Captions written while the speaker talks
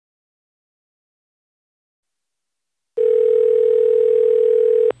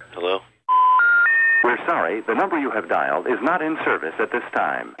sorry, the number you have dialed is not in service at this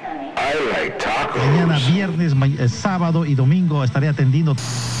time. I like tacos. Mañana, viernes, sábado y domingo estaré atendiendo.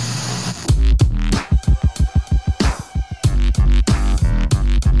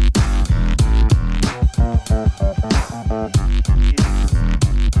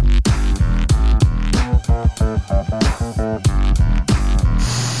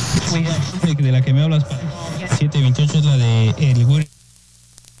 De la que me hablas, 728 es la de El Güey.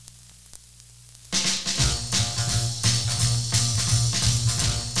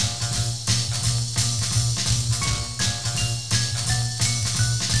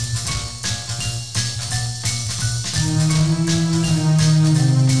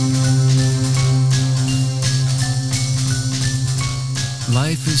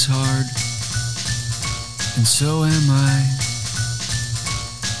 Life is hard, and so am I.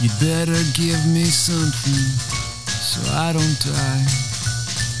 You'd better give me something so I don't die.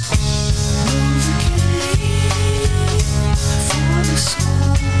 For the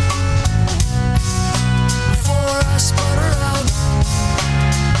soul, before I sputter out,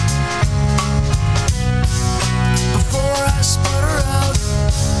 before I sputter out.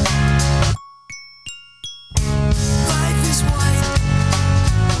 Life is white,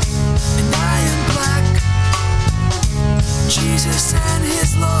 and I am black. Jesus and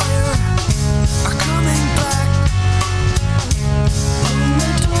his lawyer are coming back. Oh,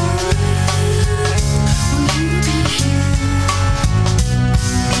 my darling, will you be here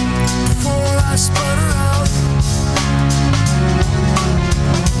before I sputter out?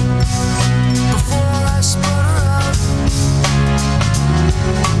 Before I sputter out.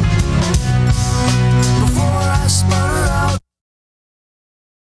 Before I sputter out.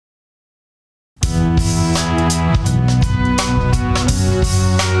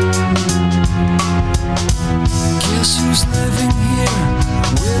 Guess who's living here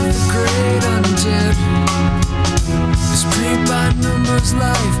with the great undead? This paint by numbers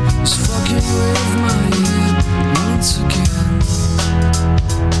life is fucking with my head once again.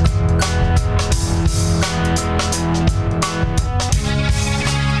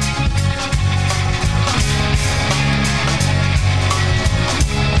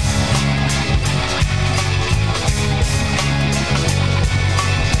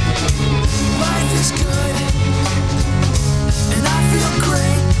 Life is good, and I feel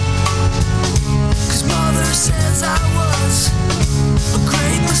great, 'cause mother says I was a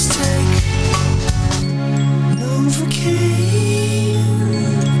great mistake. Novocaine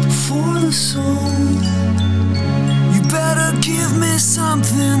for the soul. You better give me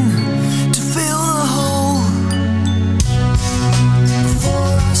something to fill the hole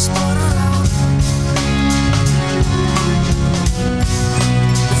before I sputter out.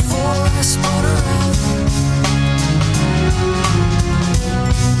 Before I sputter out.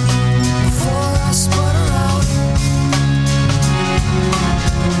 Before I sputter out.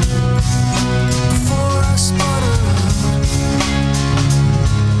 Before I sputter out.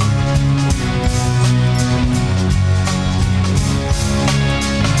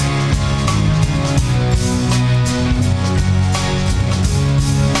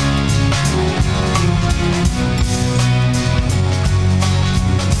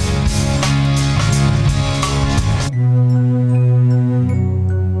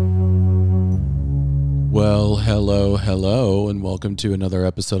 Well, hello, and welcome to another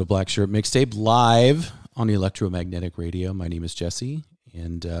episode of Black Shirt Mixtape live on Electromagnetic Radio. My name is Jesse,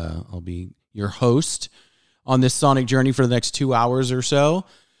 and I'll be your host on this sonic journey for the next 2 hours or so.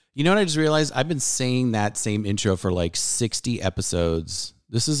 You know what I just realized? I've been saying that same intro for like 60 episodes.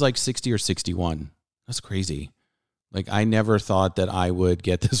 This is like 60 or 61. That's crazy. Like, I never thought that I would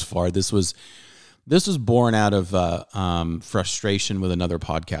get this far. This was born out of frustration with another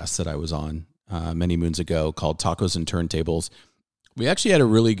podcast that I was on many moons ago called Tacos and Turntables. We actually had a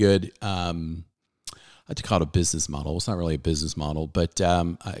really good, I had to call it a business model. It's not really a business model, but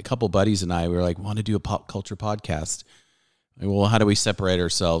a couple buddies and I were like, want to do a pop culture podcast. Like, well, how do we separate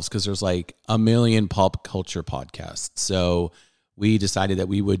ourselves? Because there's like a million pop culture podcasts. So we decided that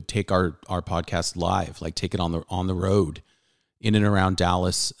we would take our podcast live, like take it on the road in and around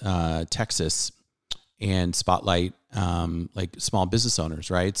Dallas, Texas, and spotlight like small business owners,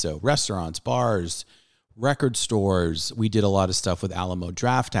 right? So restaurants, bars, record stores. We did a lot of stuff with Alamo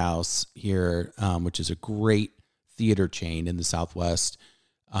Drafthouse here, which is a great theater chain in the Southwest,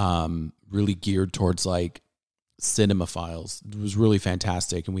 really geared towards like cinemaphiles. It was really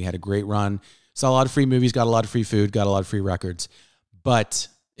fantastic, and we had a great run. Saw a lot of free movies, got a lot of free food, got a lot of free records, but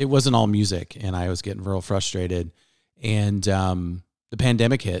it wasn't all music, and I was getting real frustrated. And the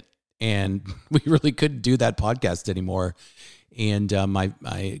pandemic hit, and we really couldn't do that podcast anymore. And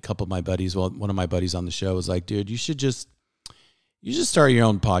a couple of my buddies, well, one of my buddies on the show was like, dude, you should just start your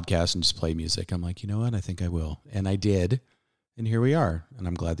own podcast and just play music. I'm like, you know what? I think I will. And I did. And here we are. And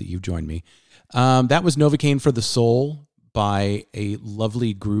I'm glad that you've joined me. That was Novocaine for the Soul by a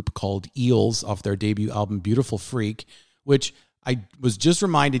lovely group called Eels off their debut album, Beautiful Freak, which I was just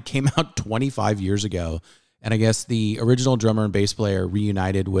reminded came out 25 years ago. And I guess the original drummer and bass player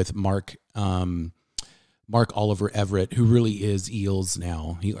reunited with Mark Oliver Everett, who really is Eels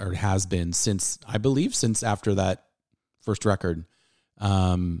now. He has been since after that first record,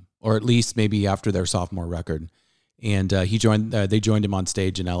 or at least maybe after their sophomore record. And they joined him on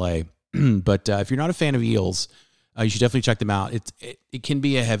stage in LA. But if you're not a fan of Eels, you should definitely check them out. It can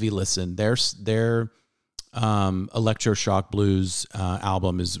be a heavy listen. Their electroshock blues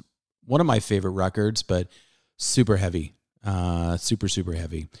album is one of my favorite records, but super heavy, super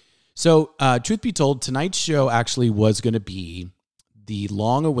heavy. So, truth be told, tonight's show actually was going to be the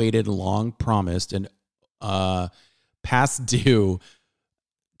long-awaited, long-promised, and past due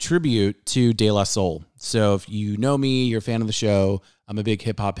tribute to De La Soul. So, if you know me, you're a fan of the show, I'm a big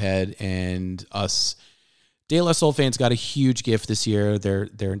hip-hop head, and us De La Soul fans got a huge gift this year.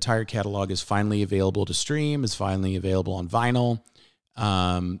 Their entire catalog is finally available to stream, is finally available on vinyl.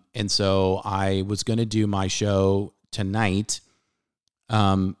 And so I was going to do my show tonight.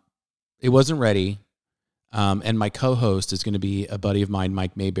 It wasn't ready. And my co-host is going to be a buddy of mine,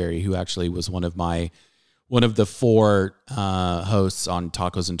 Mike Mayberry, who actually was one of the 4 hosts on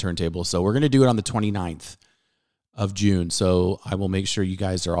Tacos and Turntables. So we're going to do it on the 29th of June. So I will make sure you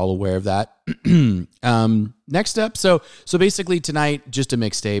guys are all aware of that. Next up. So basically tonight, just a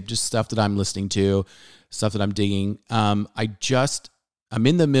mixtape, just stuff that I'm listening to, stuff that I'm digging. I'm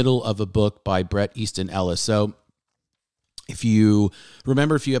in the middle of a book by Bret Easton Ellis. So if you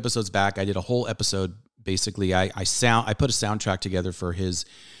remember a few episodes back, I did a whole episode. Basically, I put a soundtrack together for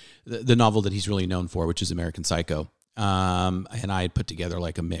the novel that he's really known for, which is American Psycho. And I put together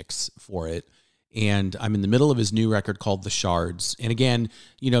like a mix for it. And I'm in the middle of his new record called The Shards. And again,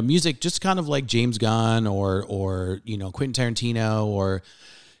 music just kind of like James Gunn or Quentin Tarantino or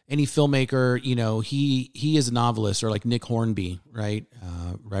any filmmaker, he is a novelist, or like Nick Hornby, right?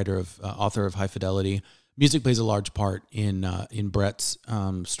 Author of High Fidelity. Music plays a large part in Bret's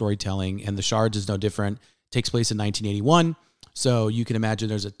storytelling, and The Shards is no different. Takes place in 1981, so you can imagine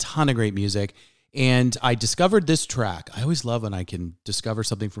there's a ton of great music. And I discovered this track. I always love when I can discover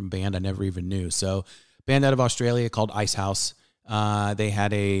something from a band I never even knew. So, band out of Australia called Ice House. They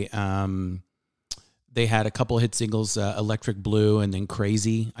had a couple hit singles, Electric Blue and then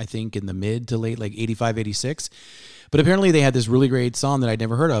Crazy, I think, in the mid to late, like 85, 86. But apparently they had this really great song that I'd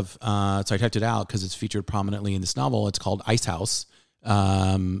never heard of. So I checked it out because it's featured prominently in this novel. It's called Ice House,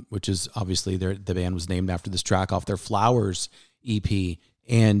 which is obviously the band was named after this track off their Flowers EP.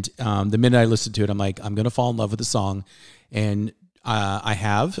 And the minute I listened to it, I'm like, I'm going to fall in love with the song. And I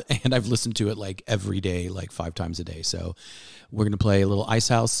have, and I've listened to it like every day, like 5 times a day. So we're going to play a little Ice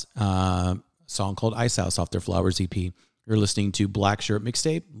House song called Ice House off their Flowers EP. You're listening to Black Shirt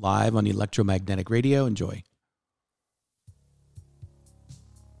Mixtape live on Electromagnetic Radio. Enjoy.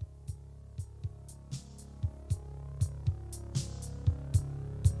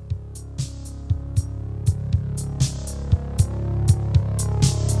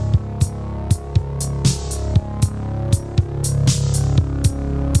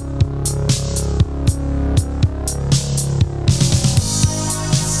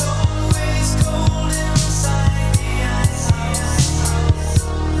 Inside the ice house.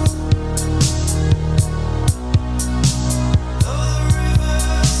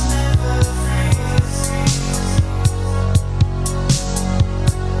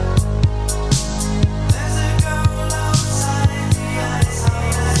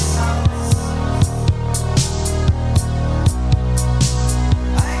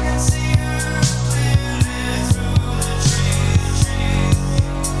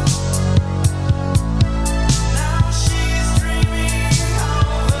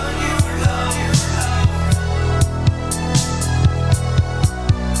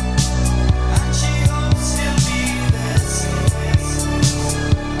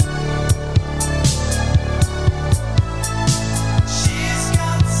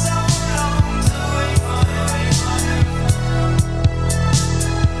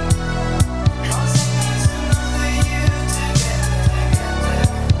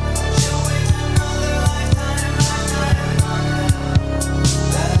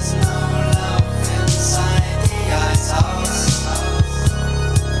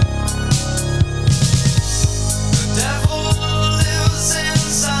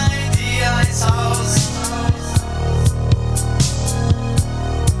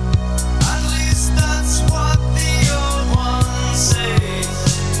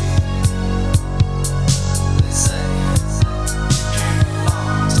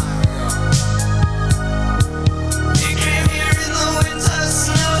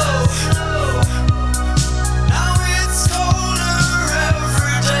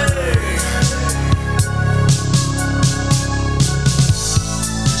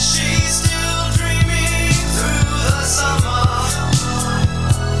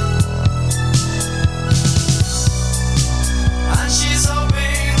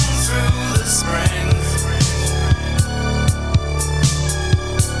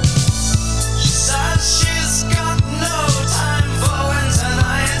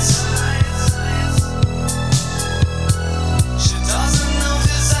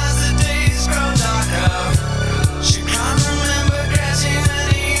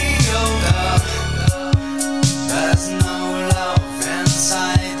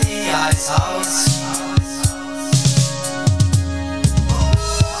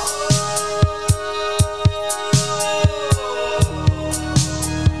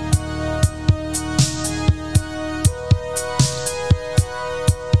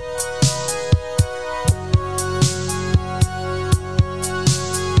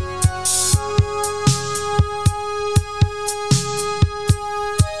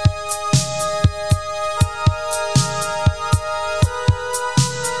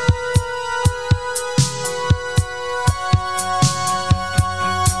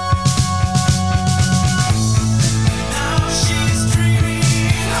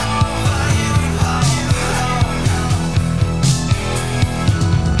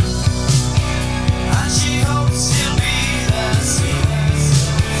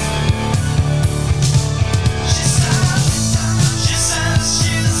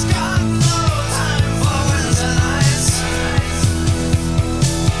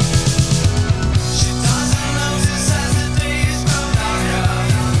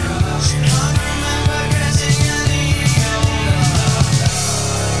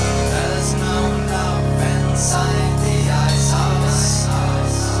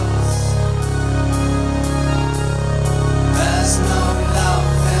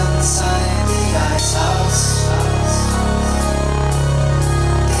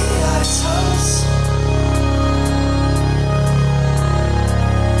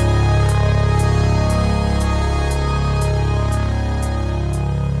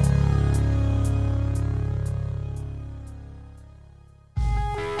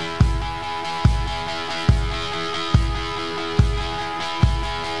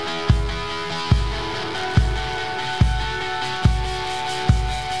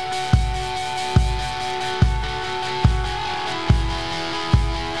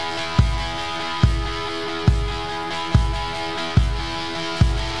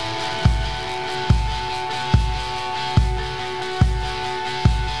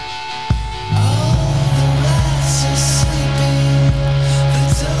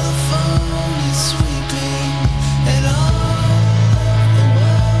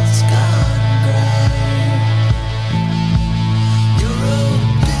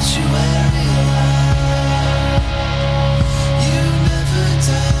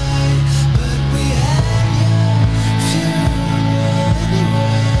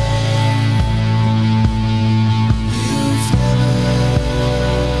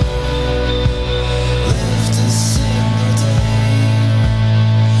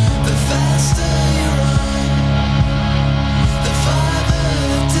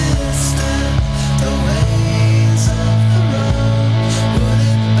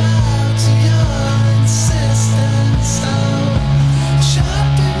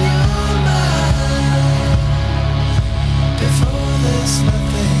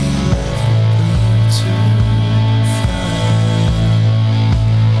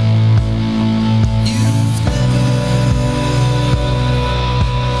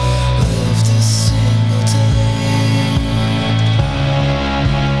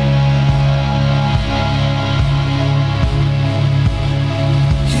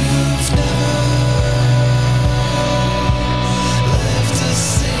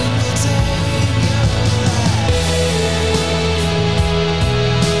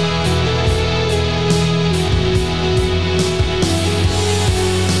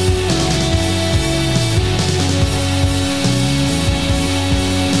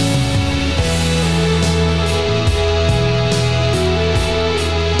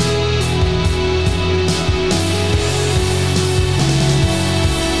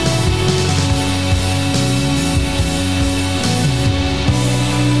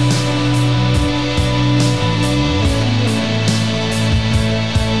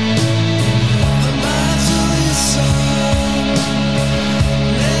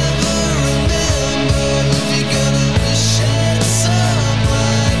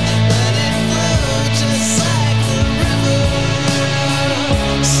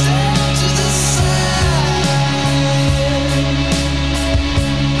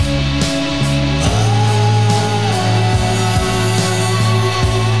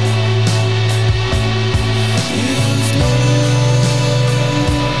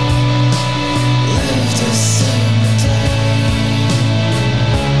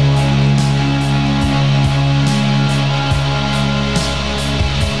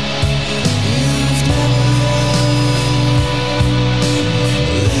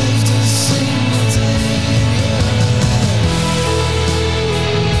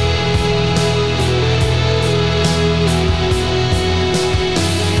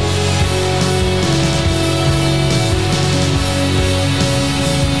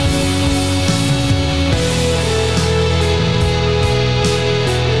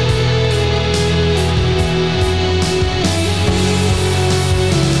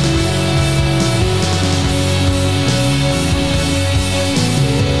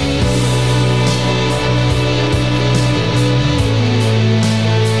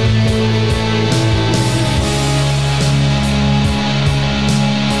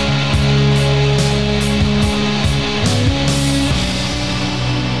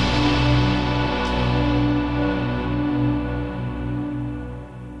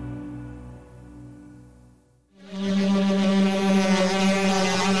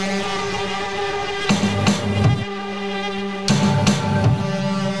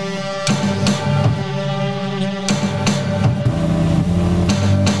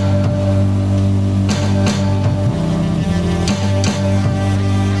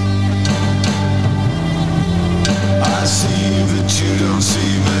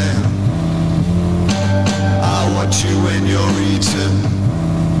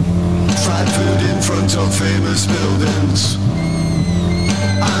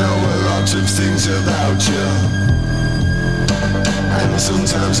 lot of things about you. And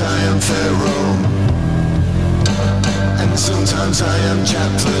sometimes I am Pharaoh, and sometimes I am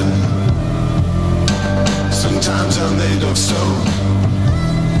Chaplin. Sometimes I'm made of stone,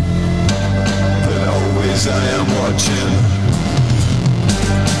 but always I am watching.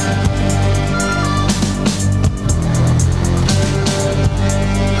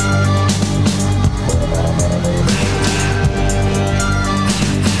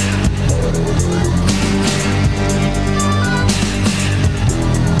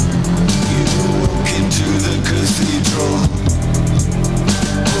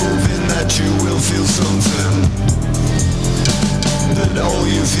 Hoping that you will feel something, but all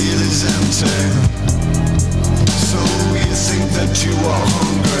you feel is empty. So you think that you are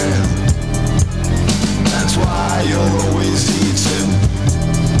hungry, that's why you're always eating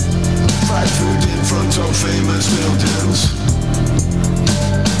fried food in front of famous buildings,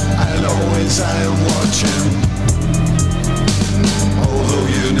 and always I am watching, although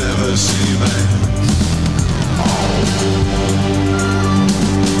you never see me.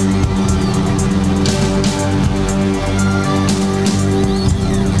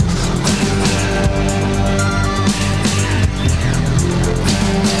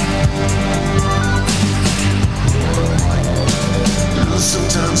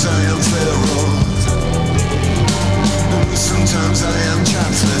 Sometimes I am Pharaoh, sometimes I am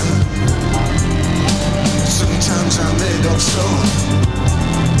Chaplin, sometimes I'm made of stone,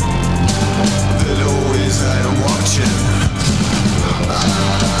 but always I am watching.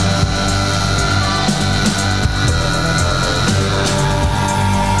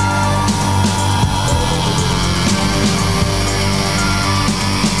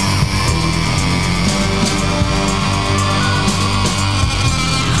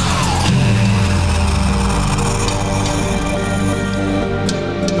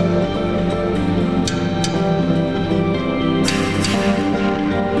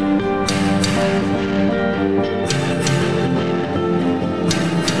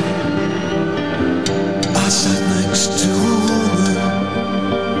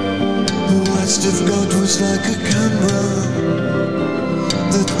 Like a camera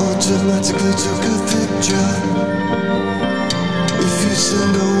that automatically took a picture. If you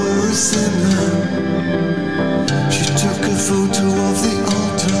send over a sinner, she took a photo of the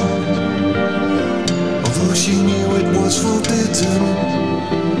altar, although she knew it was forbidden.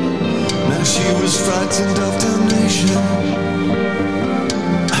 Now she was frightened of damnation.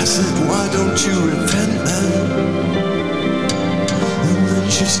 I said, why don't you repent then? And then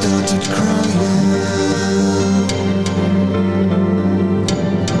she started crying.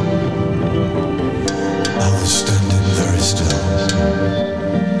 I was standing very still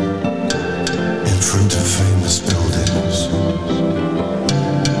in front of famous buildings.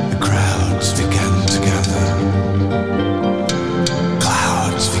 The crowds began to gather.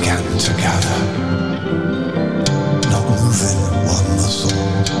 Clouds began to gather. Not moving one muscle.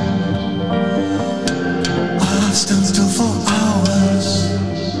 I stand still for hours.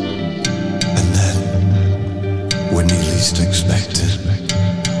 And then, when you least expect it,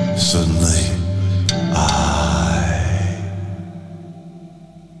 suddenly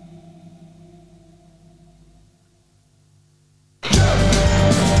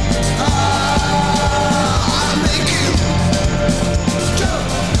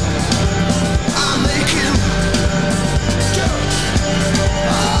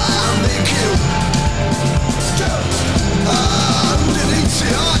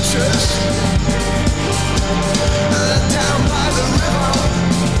down by the river.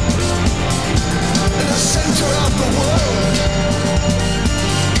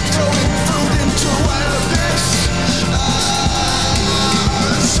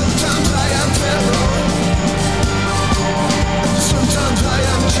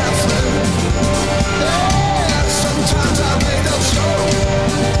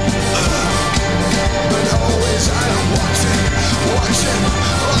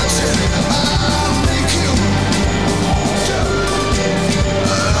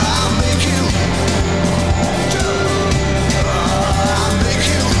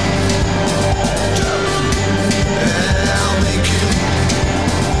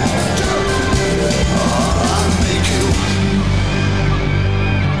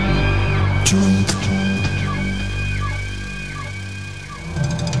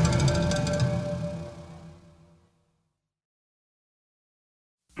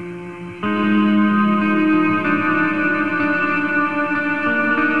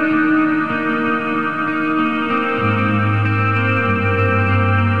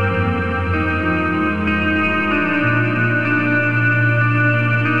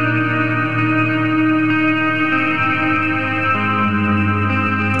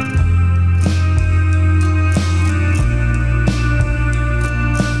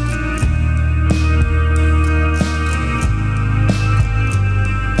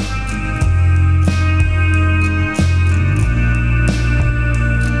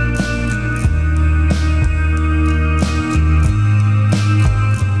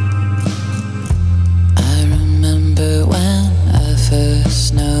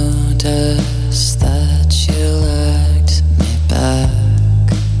 noticed that you liked me back.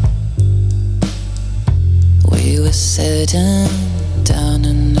 We were sitting down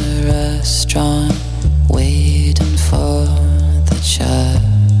in a restaurant, waiting for the check.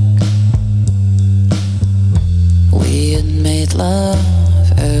 We had made love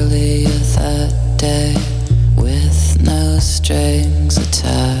earlier that day with no strings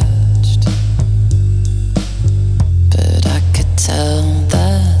attached, but I could tell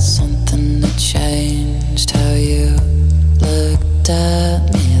that something had changed how you looked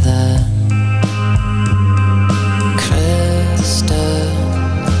at me then. Krista,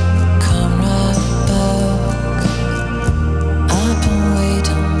 come right back. I've been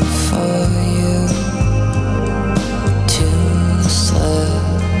waiting for you to slip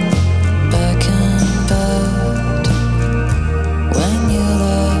back in bed when you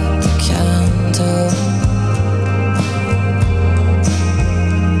lit the candle.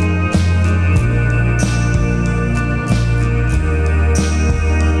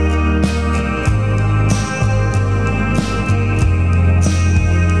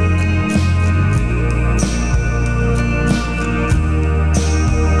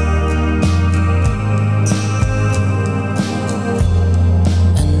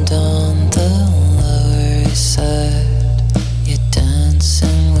 And on the Lower East Side, you're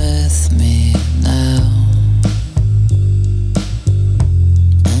dancing with me now.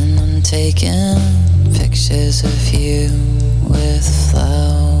 And I'm taking pictures of you with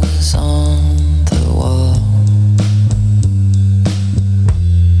flowers on the wall.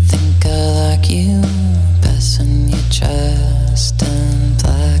 Think I like you best when you're dressed in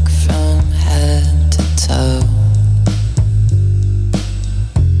black from head to toe.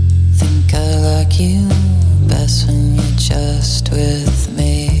 Think I like you best when you're just with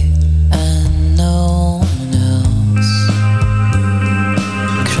me and no one else.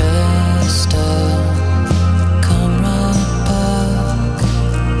 Krista, come right back.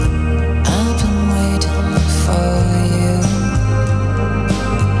 I've been waiting for you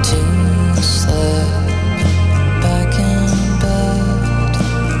to slip back in bed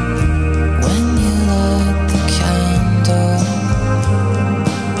when you light the candle.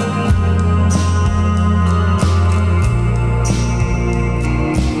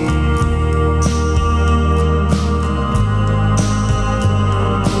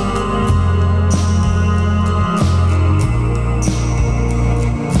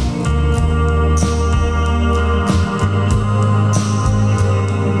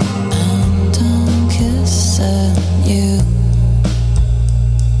 And I'm kissing you,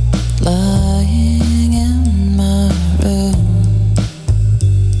 lying in my room,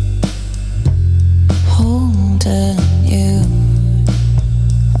 holding you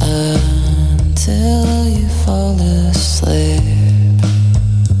until you fall asleep.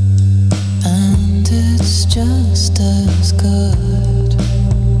 And it's just as good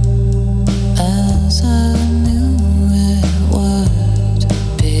as I knew it would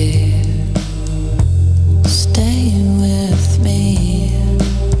be. Stay with me,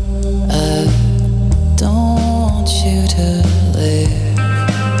 I don't want you to leave.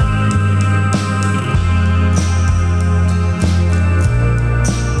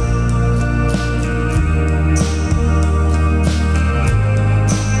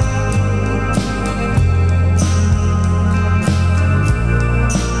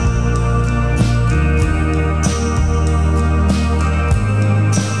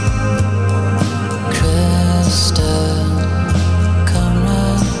 Krista, come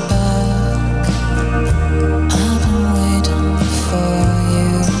right back. I've been waiting for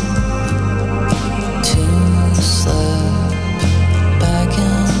you to slip back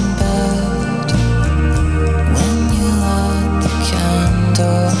in bed when you light the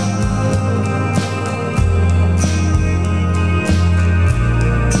candle.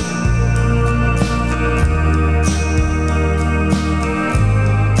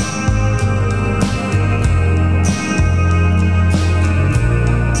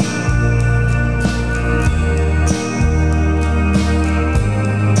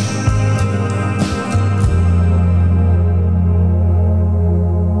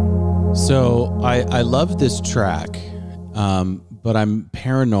 So I love this track, but I'm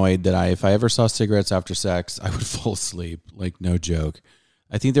paranoid that if I ever saw Cigarettes After Sex, I would fall asleep. Like, no joke.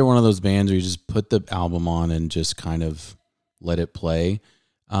 I think they're one of those bands where you just put the album on and just kind of let it play.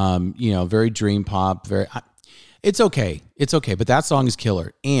 Very dream pop. It's okay. It's okay. But that song is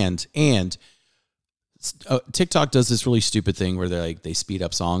killer. And TikTok does this really stupid thing where they speed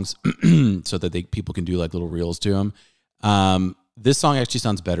up songs so that people can do like little reels to them. This song actually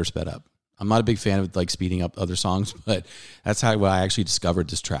sounds better sped up. I'm not a big fan of like speeding up other songs, but that's how I actually discovered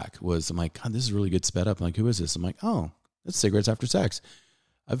this track. I'm like, God, this is really good sped up. I'm like, who is this? I'm like, oh, that's Cigarettes After Sex.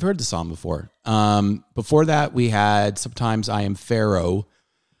 I've heard the song before. Before that, we had Sometimes I Am Pharaoh,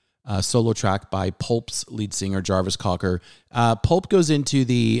 a solo track by Pulp's lead singer, Jarvis Cocker. Pulp goes into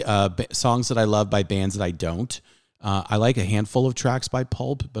the songs that I love by bands that I don't. I like a handful of tracks by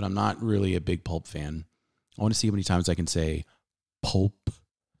Pulp, but I'm not really a big Pulp fan. I want to see how many times I can say Pulp.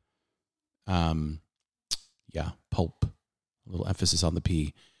 Pulp. A little emphasis on the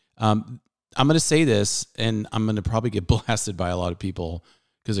P. I'm going to say this, and I'm going to probably get blasted by a lot of people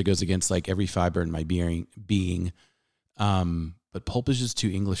because it goes against like every fiber in my being. But Pulp is just too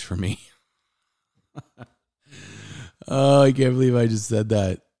English for me. Oh, I can't believe I just said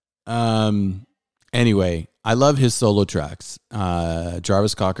that. Anyway, I love his solo tracks.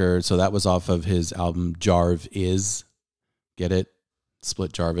 Jarvis Cocker, so that was off of his album Jarv Is. Get it?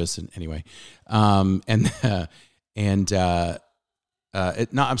 Split Jarvis, and anyway. I'm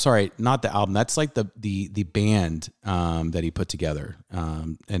sorry, not the album. That's like the band that he put together.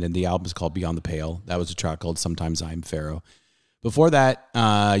 And then the album is called Beyond the Pale. That was a track called Sometimes I'm Pharaoh. Before that,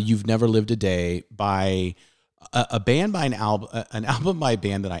 You've Never Lived a Day by an album by a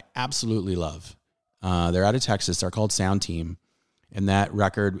band that I absolutely love. They're out of Texas. They're called Sound Team, and that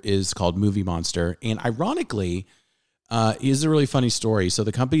record is called Movie Monster. And ironically, is a really funny story. So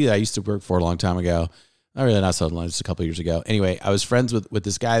the company that I used to work for a long time ago, not so long, just a couple of years ago. Anyway, I was friends with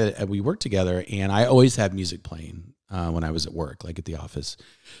this guy that we worked together, and I always had music playing when I was at work, like at the office.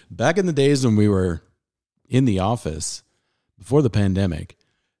 Back in the days when we were in the office before the pandemic.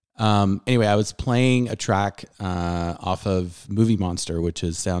 Anyway, I was playing a track off of Movie Monster, which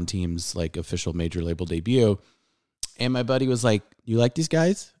is Sound Team's like official major label debut. And my buddy was like, "You like these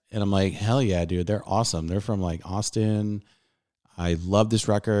guys?" And I'm like, "Hell yeah, dude. They're awesome. They're from like Austin. I love this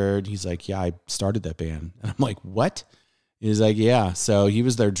record." He's like, "Yeah, I started that band." And I'm like, "What?" He's like, "Yeah." So he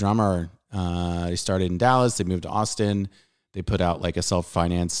was their drummer. They started in Dallas. They moved to Austin. They put out like a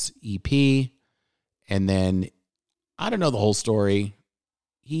self-financed EP. And then I don't know the whole story.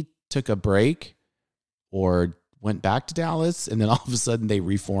 He took a break or went back to Dallas, and then all of a sudden they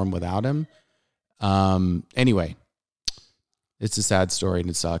reformed without him. Anyway, it's a sad story and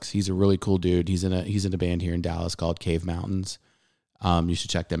it sucks. He's a really cool dude. He's in a band here in Dallas called Cave Mountains. You should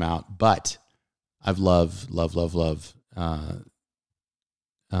check them out. But I've love. You've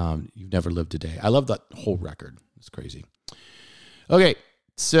Never Lived a Day. I love that whole record. It's crazy. Okay,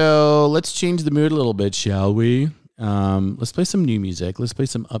 so let's change the mood a little bit, shall we? Let's play some new music. Let's play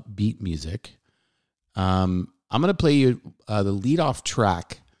some upbeat music. I'm going to play you the lead-off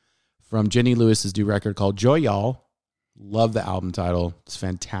track from Jenny Lewis's new record called Joy Y'all. Love the album title. It's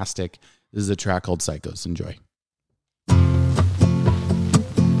fantastic. This is a track called Psychos. Enjoy.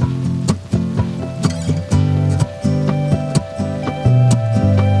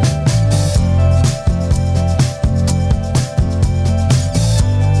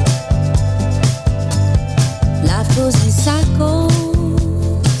 Life goes in cycles.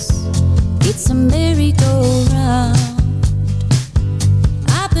 It's a merry-go-round.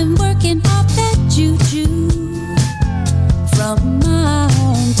 I've been working off that juju from my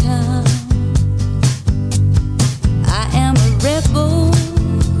hometown. I am a rebel,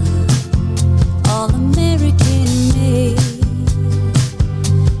 all American made.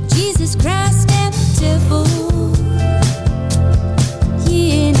 Jesus Christ and the devil,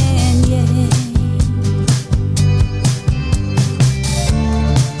 yin and yang.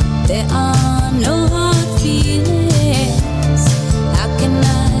 There are no hard feelings. How can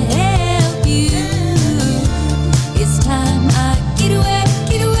I help you? It's time I get away,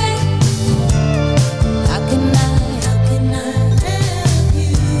 get away. How can I help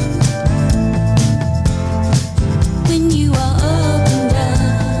you? When you are up and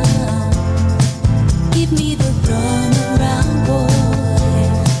down,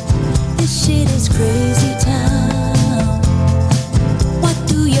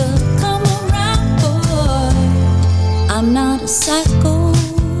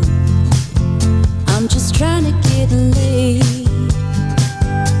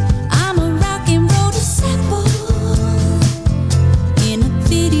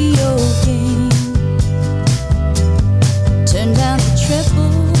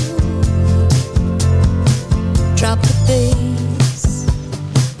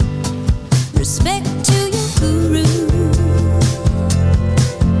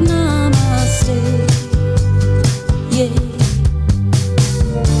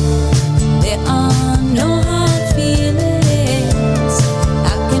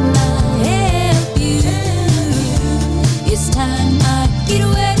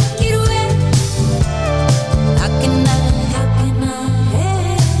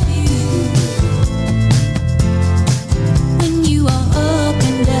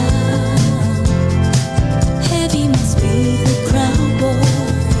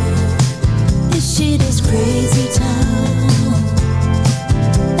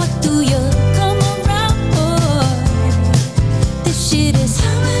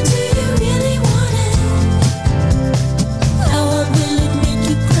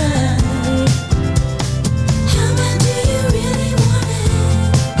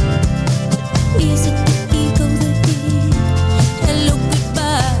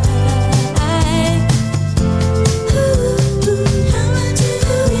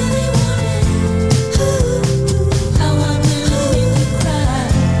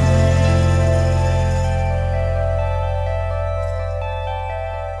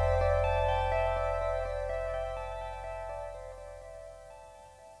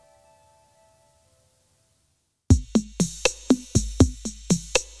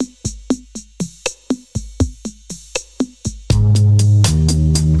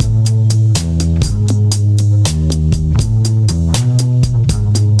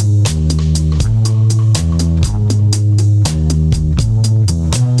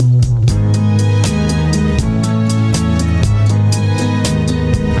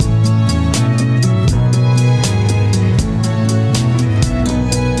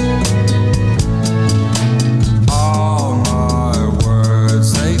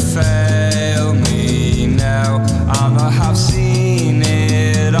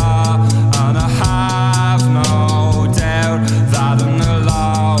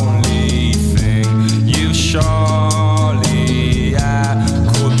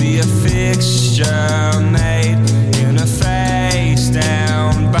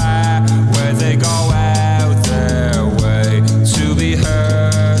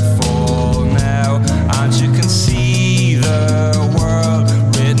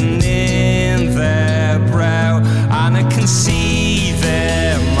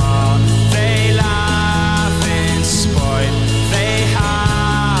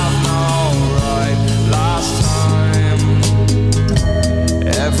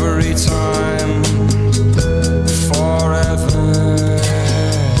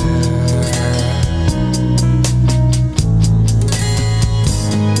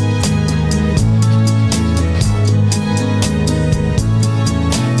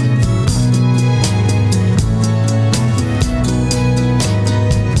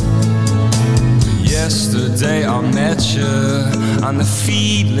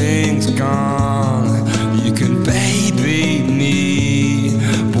 feeling's gone. You can baby me,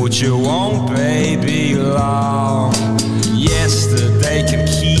 but you won't baby long. Yesterday can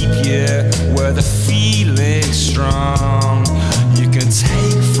keep you where the feeling's strong. You can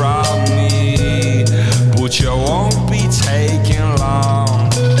take from me, but you won't be taken long.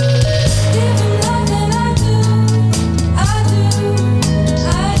 Give him love and I do.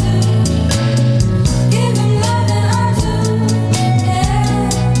 Give him love and I do, yeah.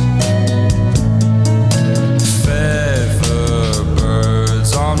 Feather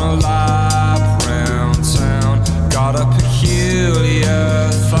birds on a lap round town. Got a peculiar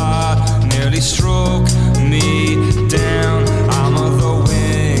thought, nearly struck me down. I'm the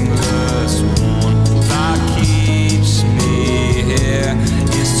wingless one that keeps me here.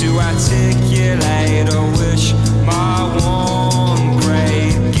 Is to articulate a wish, my one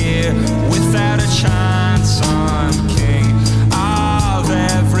great gear. Without a chance I'm king of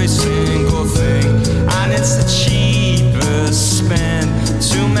every single thing, and it's the cheapest spend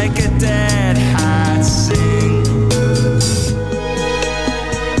to make a dead hat sing.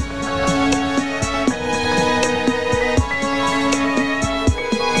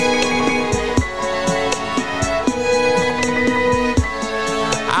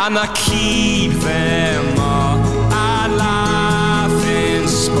 And I keep them all, I laugh in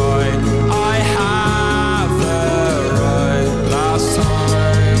spite. I have the right last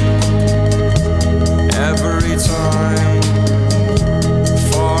time, every time,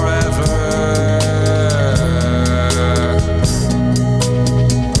 forever.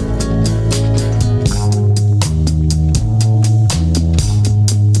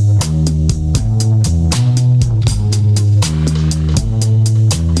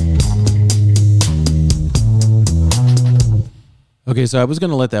 Okay, so I was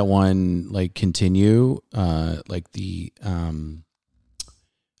gonna let that one like continue, I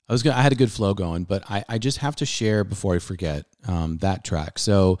had a good flow going, but I just have to share before I forget that track.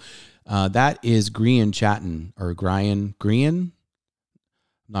 So that is Grian Chatton or Grian,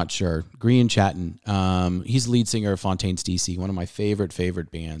 not sure. Grian Chatton. He's the lead singer of Fontaine's DC, one of my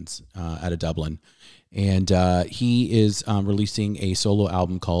favorite bands out of Dublin, and he is releasing a solo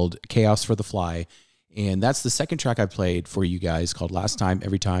album called Chaos for the Fly. And that's the second track I played for you guys, called Last Time,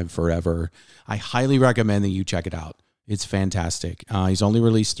 Every Time, Forever. I highly recommend that you check it out. It's fantastic. He's only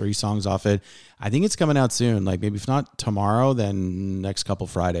released 3 songs off it. I think it's coming out soon, like maybe if not tomorrow, then next couple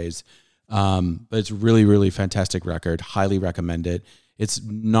Fridays. But it's really, really fantastic record. Highly recommend it. It's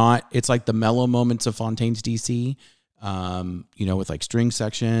like the mellow moments of Fontaine's DC, with like string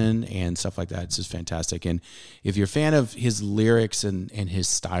section and stuff like that. It's just fantastic. And if you're a fan of his lyrics and his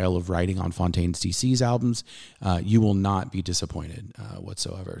style of writing on Fontaine's DC's albums, you will not be disappointed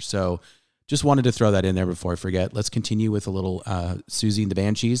whatsoever. So just wanted to throw that in there before I forget. Let's continue with a little Susie and the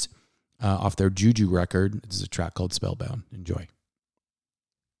Banshees off their Juju record. This is a track called Spellbound. Enjoy.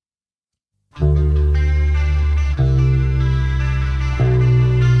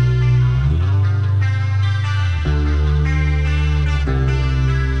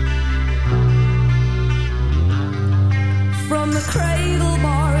 From the cradle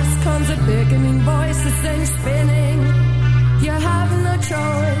bars comes a beckoning voice that sends spinning. You have no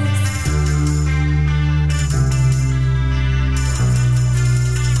choice.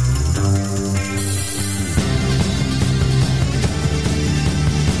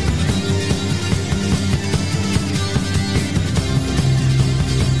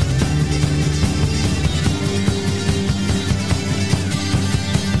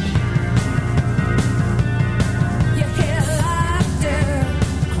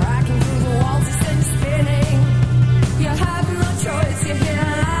 You have no choice, you hear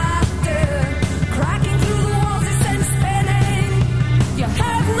life.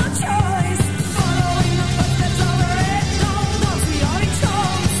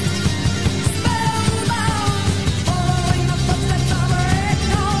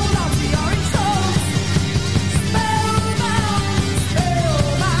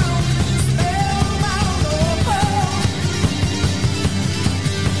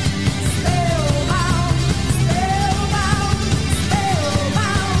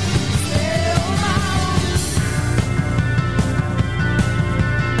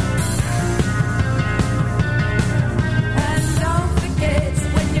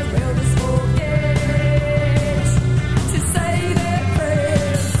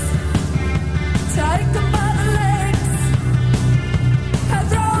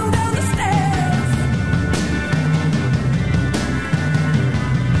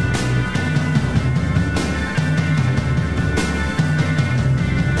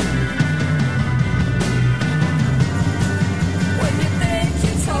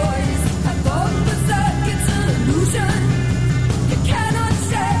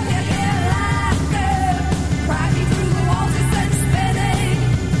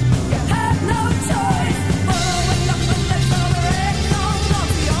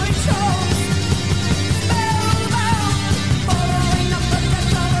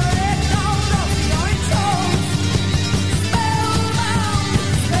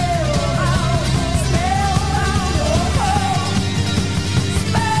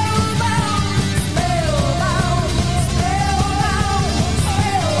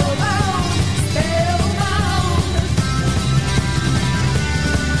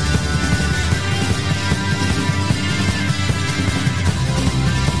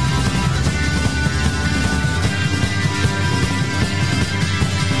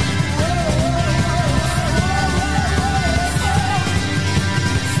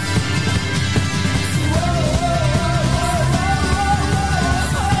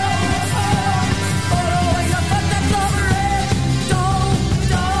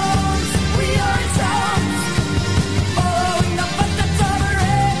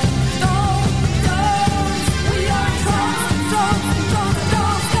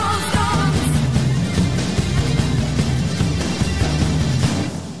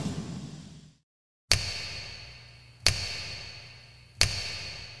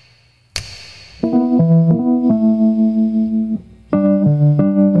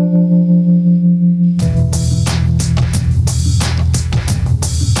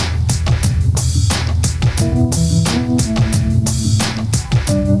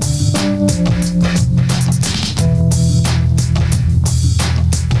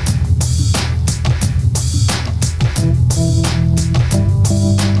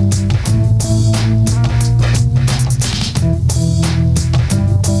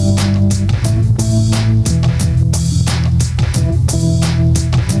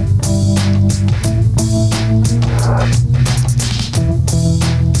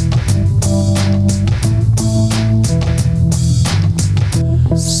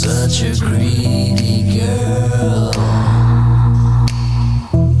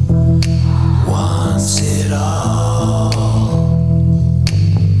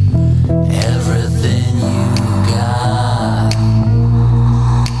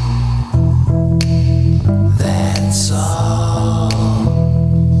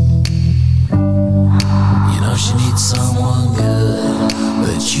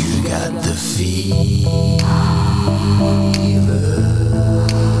 you got the fever.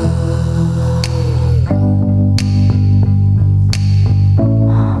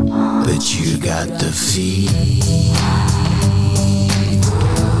 But you got the fever.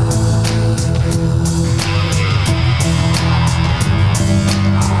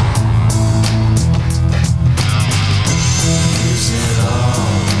 Using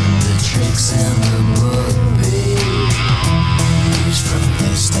all the tricks in the book, babe. Use from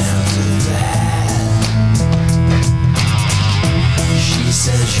this down to that. She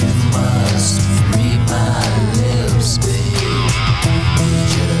says you must read my lips, babe.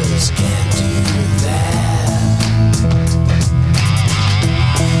 You just can't do that.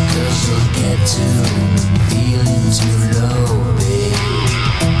 'Cause you'll get to feeling too low, babe.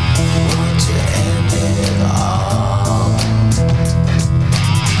 Want to end it all.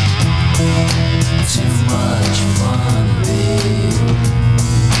 Too much fun, babe.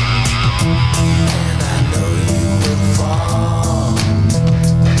 And I know you will fall.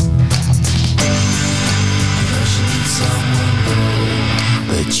 I know she needs someone, babe,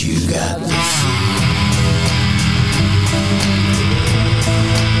 but you got the fever.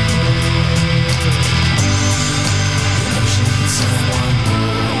 I know she needs someone,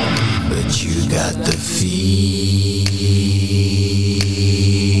 babe, but you got the fever.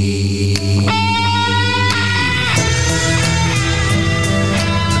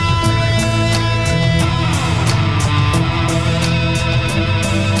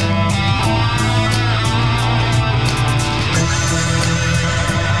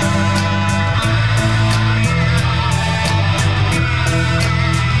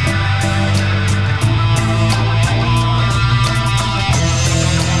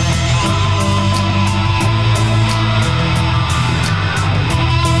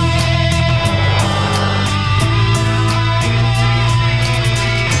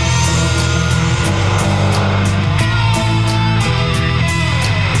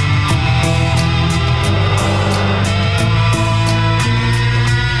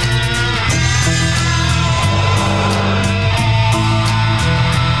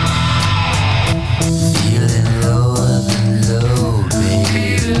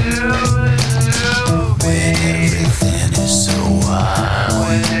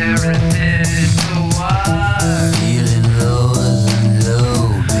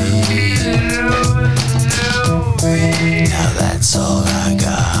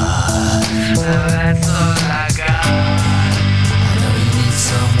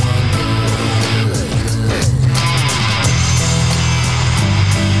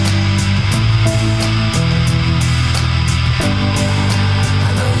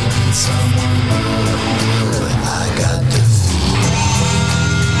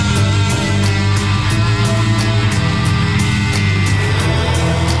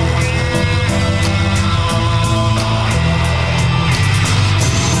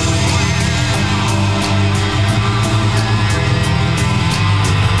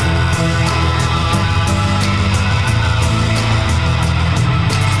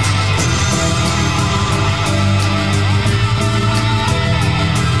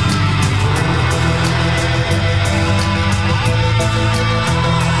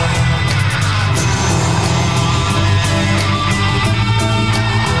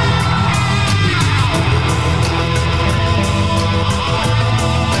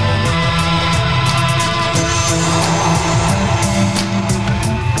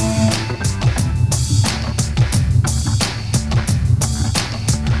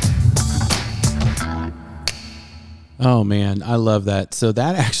 Oh man, I love that. So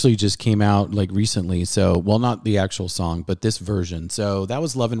that actually just came out like recently. So, well, not the actual song, but this version. So that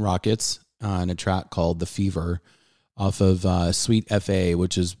was Love and Rockets and a track called The Fever off of Sweet FA,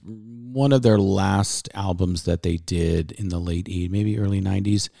 which is one of their last albums that they did in the late 80s, maybe early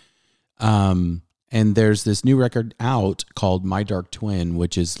 90s. And there's this new record out called My Dark Twin,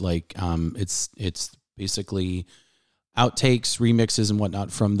 which is like, it's basically outtakes, remixes, and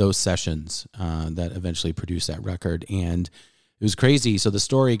whatnot from those sessions that eventually produced that record. And it was crazy. So the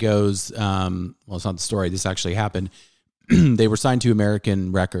story goes, well, it's not the story. This actually happened. They were signed to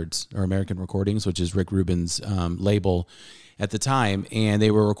American Records or American Recordings, which is Rick Rubin's label at the time. And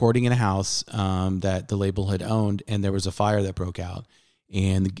they were recording in a house that the label had owned. And there was a fire that broke out.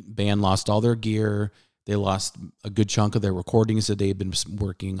 And the band lost all their gear. They lost a good chunk of their recordings that they had been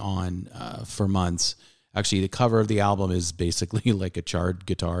working on for months. Actually, the cover of the album is basically like a charred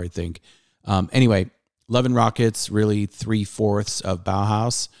guitar, I think. Anyway, Love and Rockets, really 3/4 of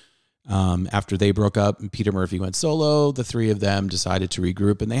Bauhaus. After they broke up and Peter Murphy went solo, the three of them decided to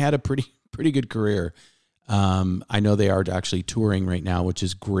regroup, and they had a pretty good career. I know they are actually touring right now, which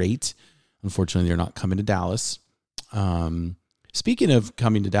is great. Unfortunately, they're not coming to Dallas. Speaking of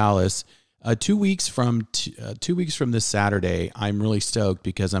coming to Dallas, 2 weeks from this Saturday, I'm really stoked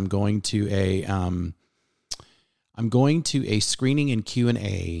because I'm going to a screening and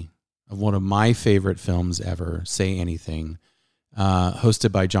Q&A of one of my favorite films ever, Say Anything,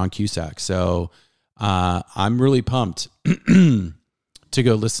 hosted by John Cusack. So I'm really pumped to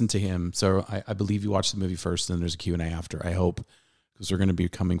go listen to him. So I believe you watch the movie first, and then there's a Q&A after, I hope, because we're going to be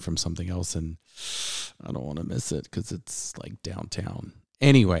coming from something else, and I don't want to miss it because it's like downtown.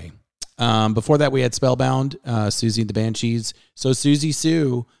 Anyway, before that, we had Spellbound, Susie and the Banshees. So Susie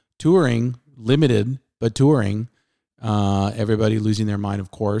Sue touring, limited, but touring. Everybody losing their mind, of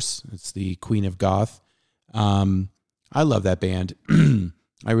course. It's the Queen of Goth. I love that band.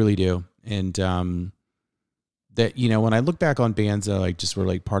 I really do. And that, when I look back on bands that like just were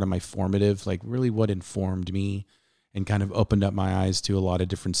like part of my formative, like really what informed me and kind of opened up my eyes to a lot of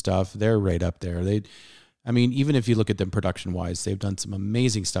different stuff, they're right up there. Even if you look at them production wise, they've done some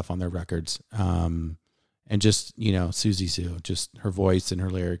amazing stuff on their records. And just, Susie Sue, just her voice and her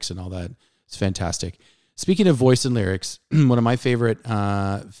lyrics and all that. It's fantastic. Speaking of voice and lyrics, one of my favorite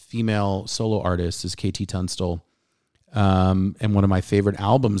female solo artists is KT Tunstall. And one of my favorite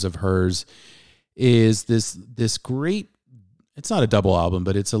albums of hers is this great, it's not a double album,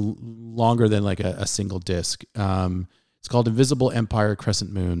 but it's longer than like a single disc. It's called Invisible Empire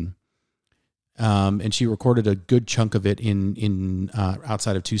Crescent Moon. And she recorded a good chunk of it in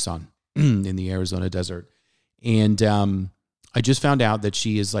outside of Tucson in the Arizona desert. And I just found out that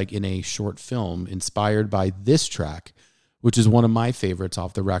she is like in a short film inspired by this track, which is one of my favorites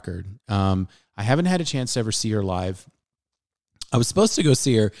off the record. I haven't had a chance to ever see her live. I was supposed to go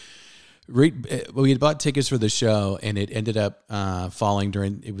see her. We had bought tickets for the show, and it ended up falling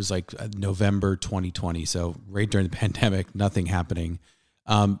it was like November 2020. So right during the pandemic, nothing happening.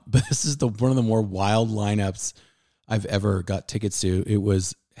 But this is one of the more wild lineups I've ever got tickets to. It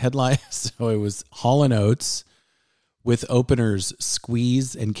was headline. So it was Hall & Oates with openers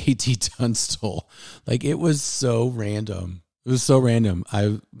Squeeze and KT Tunstall. Like, it was so random. It was so random.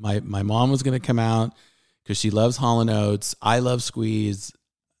 My mom was going to come out because she loves Hall & Oates. I love Squeeze.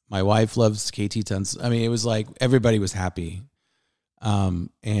 My wife loves KT Tunstall. It was like everybody was happy.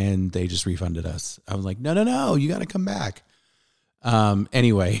 And they just refunded us. I was like, no, you got to come back.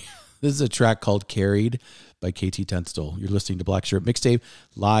 Anyway, this is a track called Carried by KT Tunstall. You're listening to Black Shirt Mixtape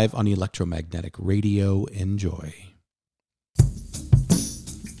live on Electromagnetic Radio. Enjoy.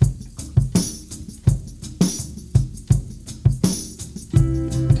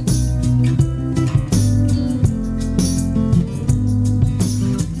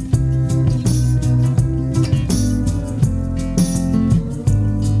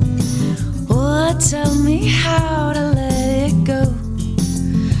 Tell me how to let it go,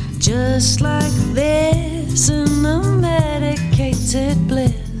 just like this in a medicated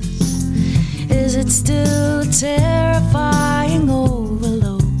bliss. Is it still a terrifying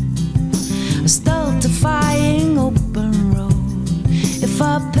overload, a stultifying open road? If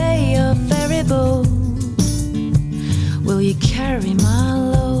I pay your ferry boat, will you carry my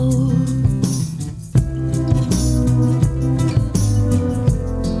load?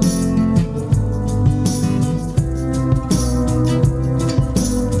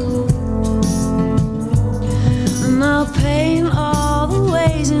 I'll paint all the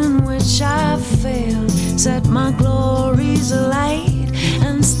ways in which I failed, set my glories alight,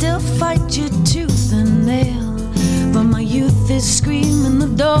 and still fight you tooth and nail. But my youth is screaming, the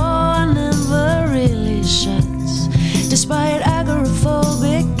door never really shuts, despite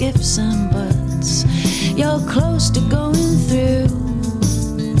agoraphobic ifs and buts. You're close to going through.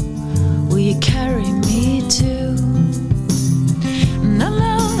 Will you carry me too? And I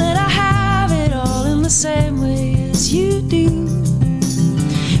know that I have it all in the same way you do,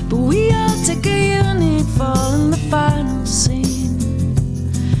 but we all take a unique fall in the final scene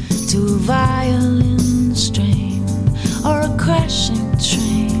to a violin strain or a crashing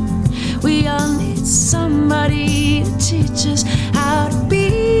train. We all need somebody to teach us how to be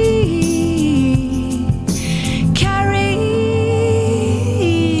carried.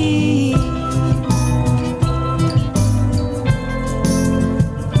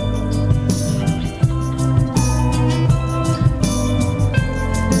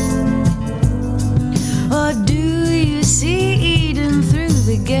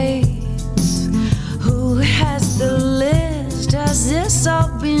 This all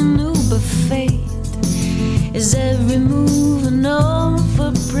been uber fate? Is every move an old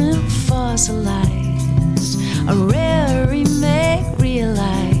footprint fossilized, a rare remake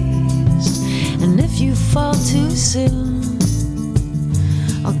realized? And if you fall too soon,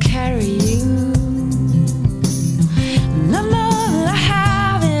 I'll carry you. And I know that I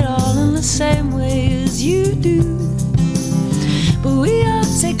have it all in the same way as you do, but we all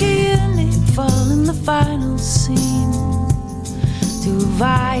take a unique fall in the final scene to a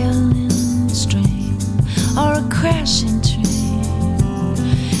violin stream or a crashing train,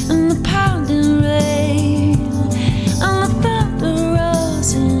 and the pounding rain and the thunder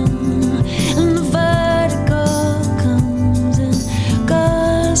rising, and the vertigo comes and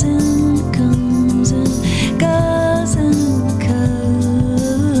goes and comes and goes and comes.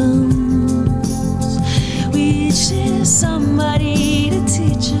 We each need somebody to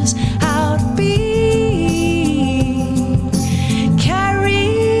teach us how to be.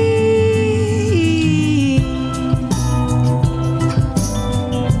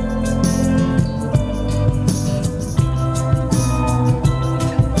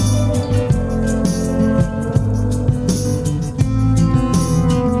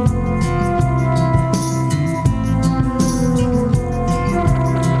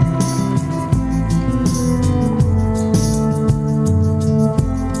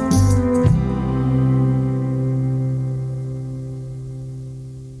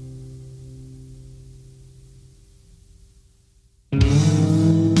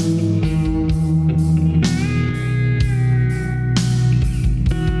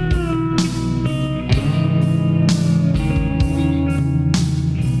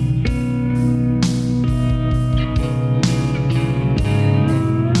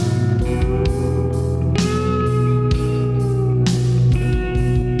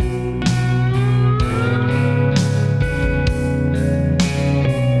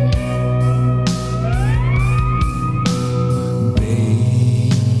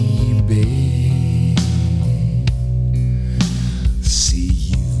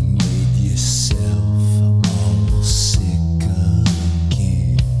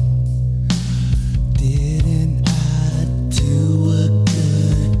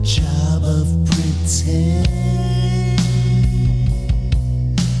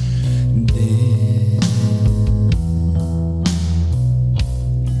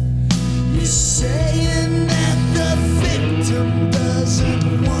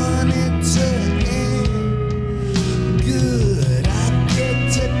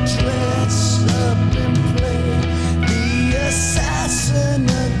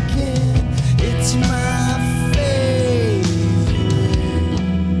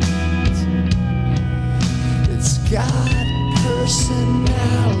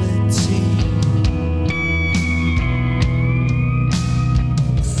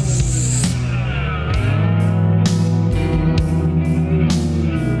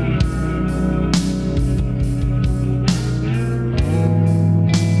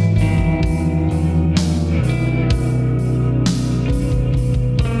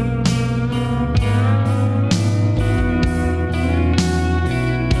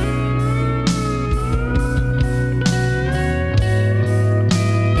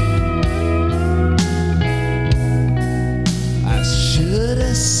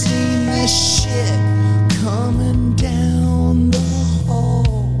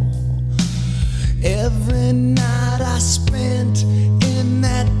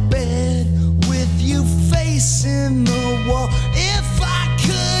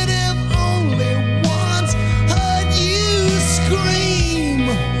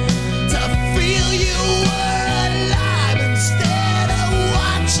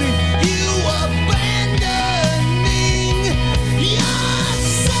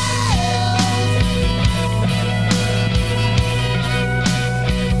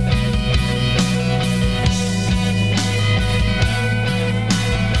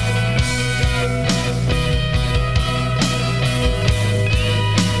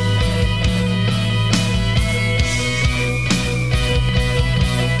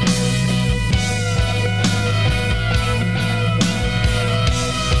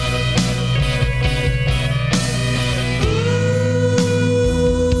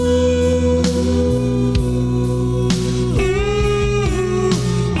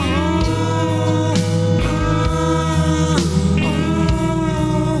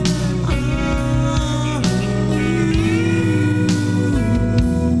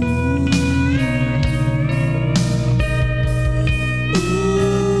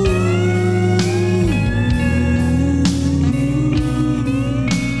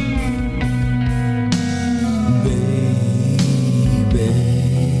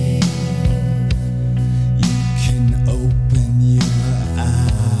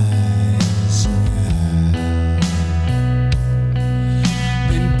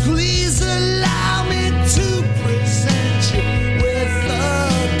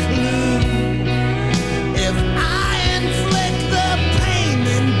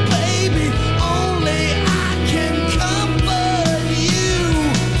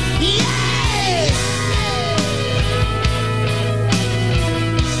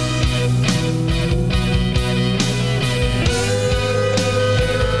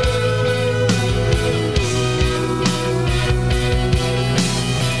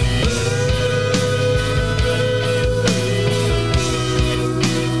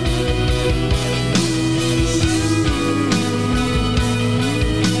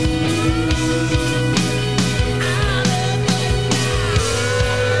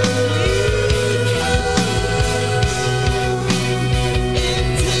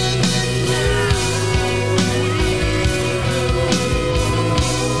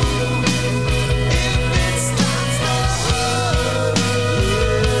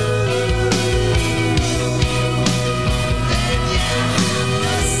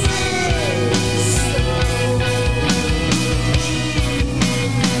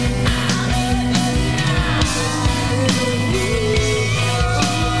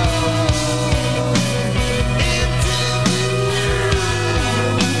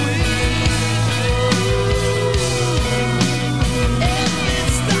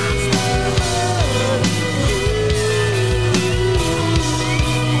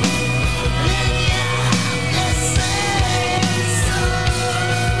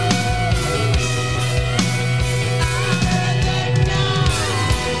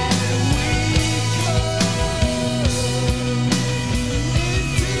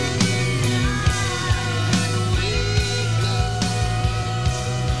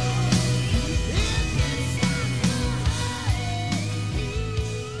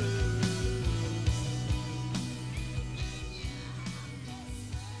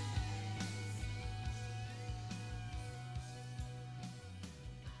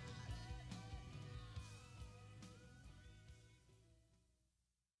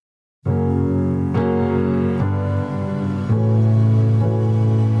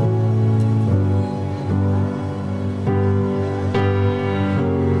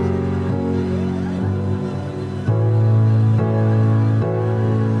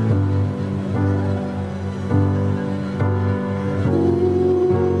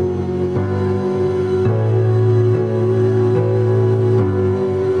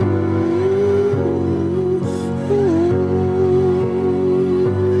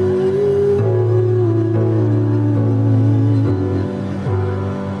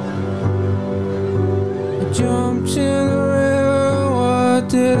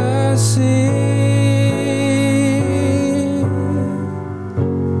 did I see?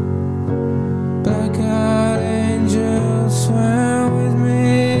 Black-eyed angels swam with me.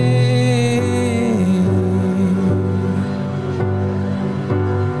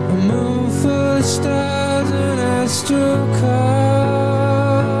 A moon full of stars and astral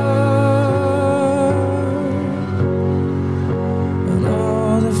cars, and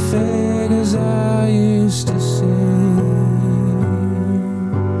all the figures I used to see.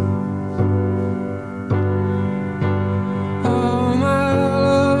 All my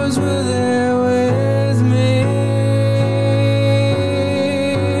lovers were there with me.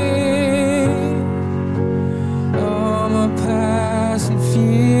 All my past and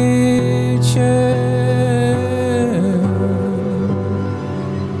future.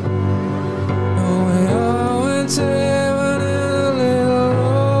 Oh, we all went to heaven in a little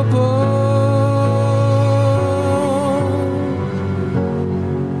rowboat.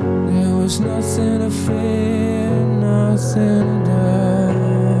 There was nothing to fear, nothing to die.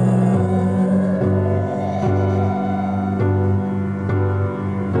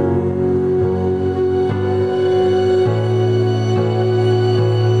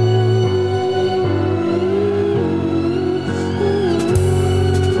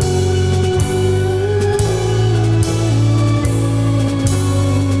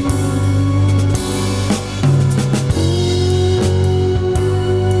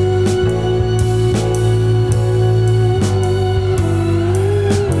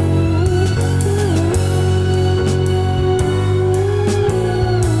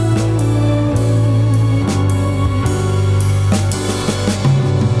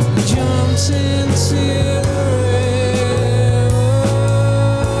 Jumped into the river.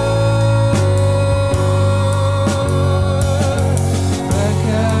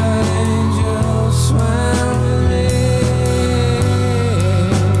 Black-eyed angels swam with me.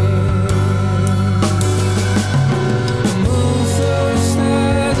 A moon full of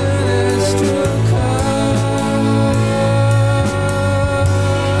stars and astral cars,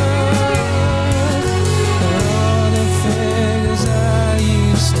 and all the figures I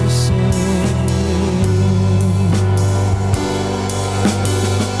used to see.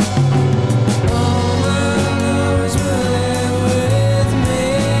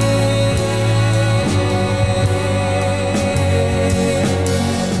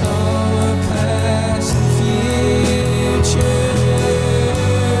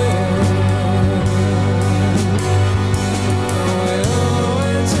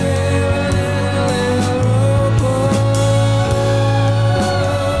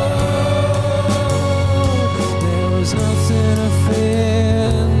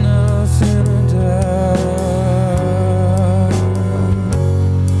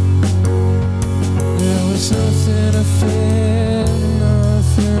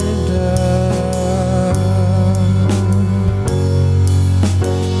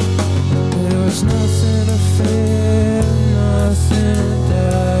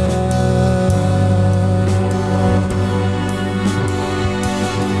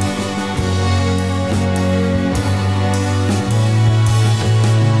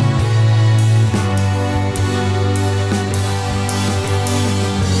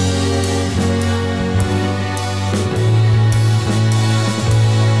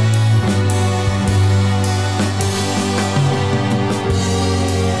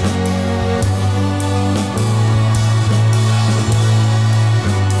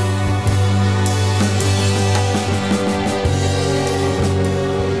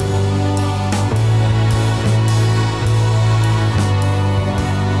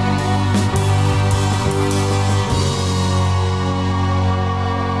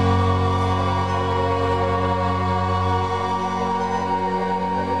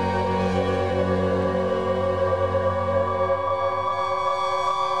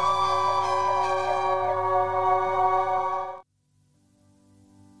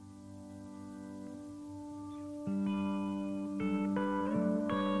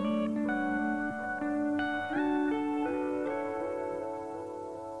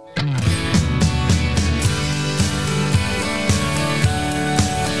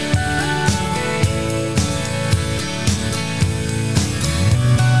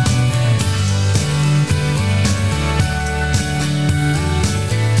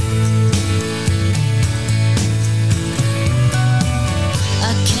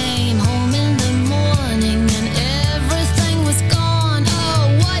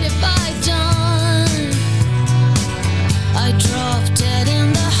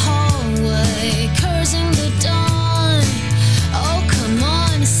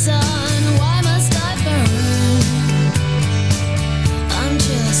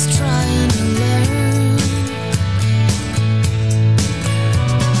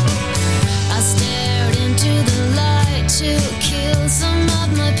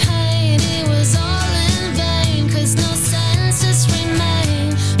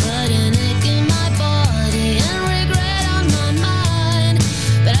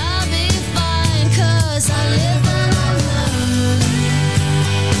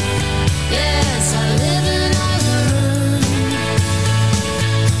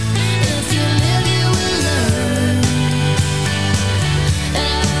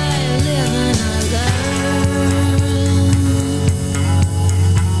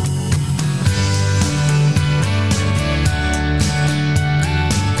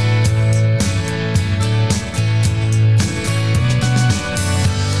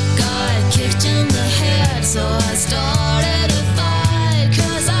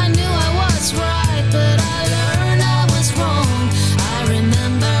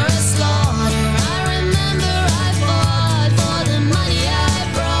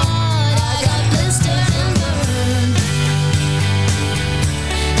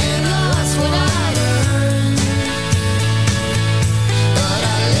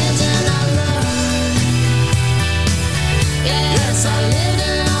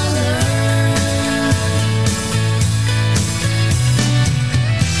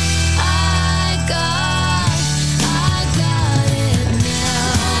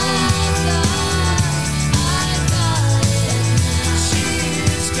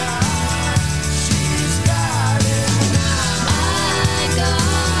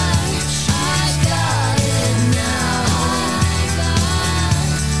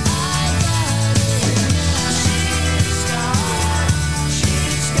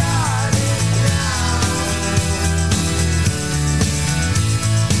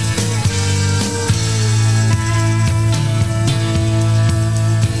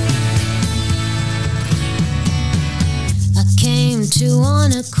 you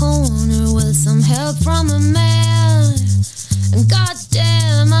on a corner with some help from a man. And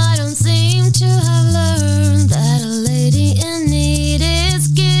goddamn, I don't seem to have learned that a lady in need is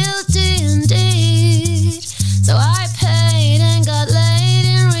guilty indeed. So I paid and got laid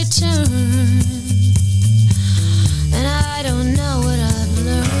in return. And I don't know what I've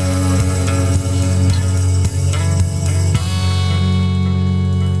learned.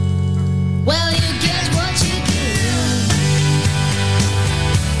 Well, you get what you give.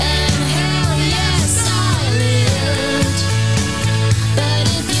 And hell yes, I lived. But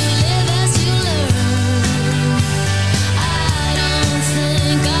if you live as you learn,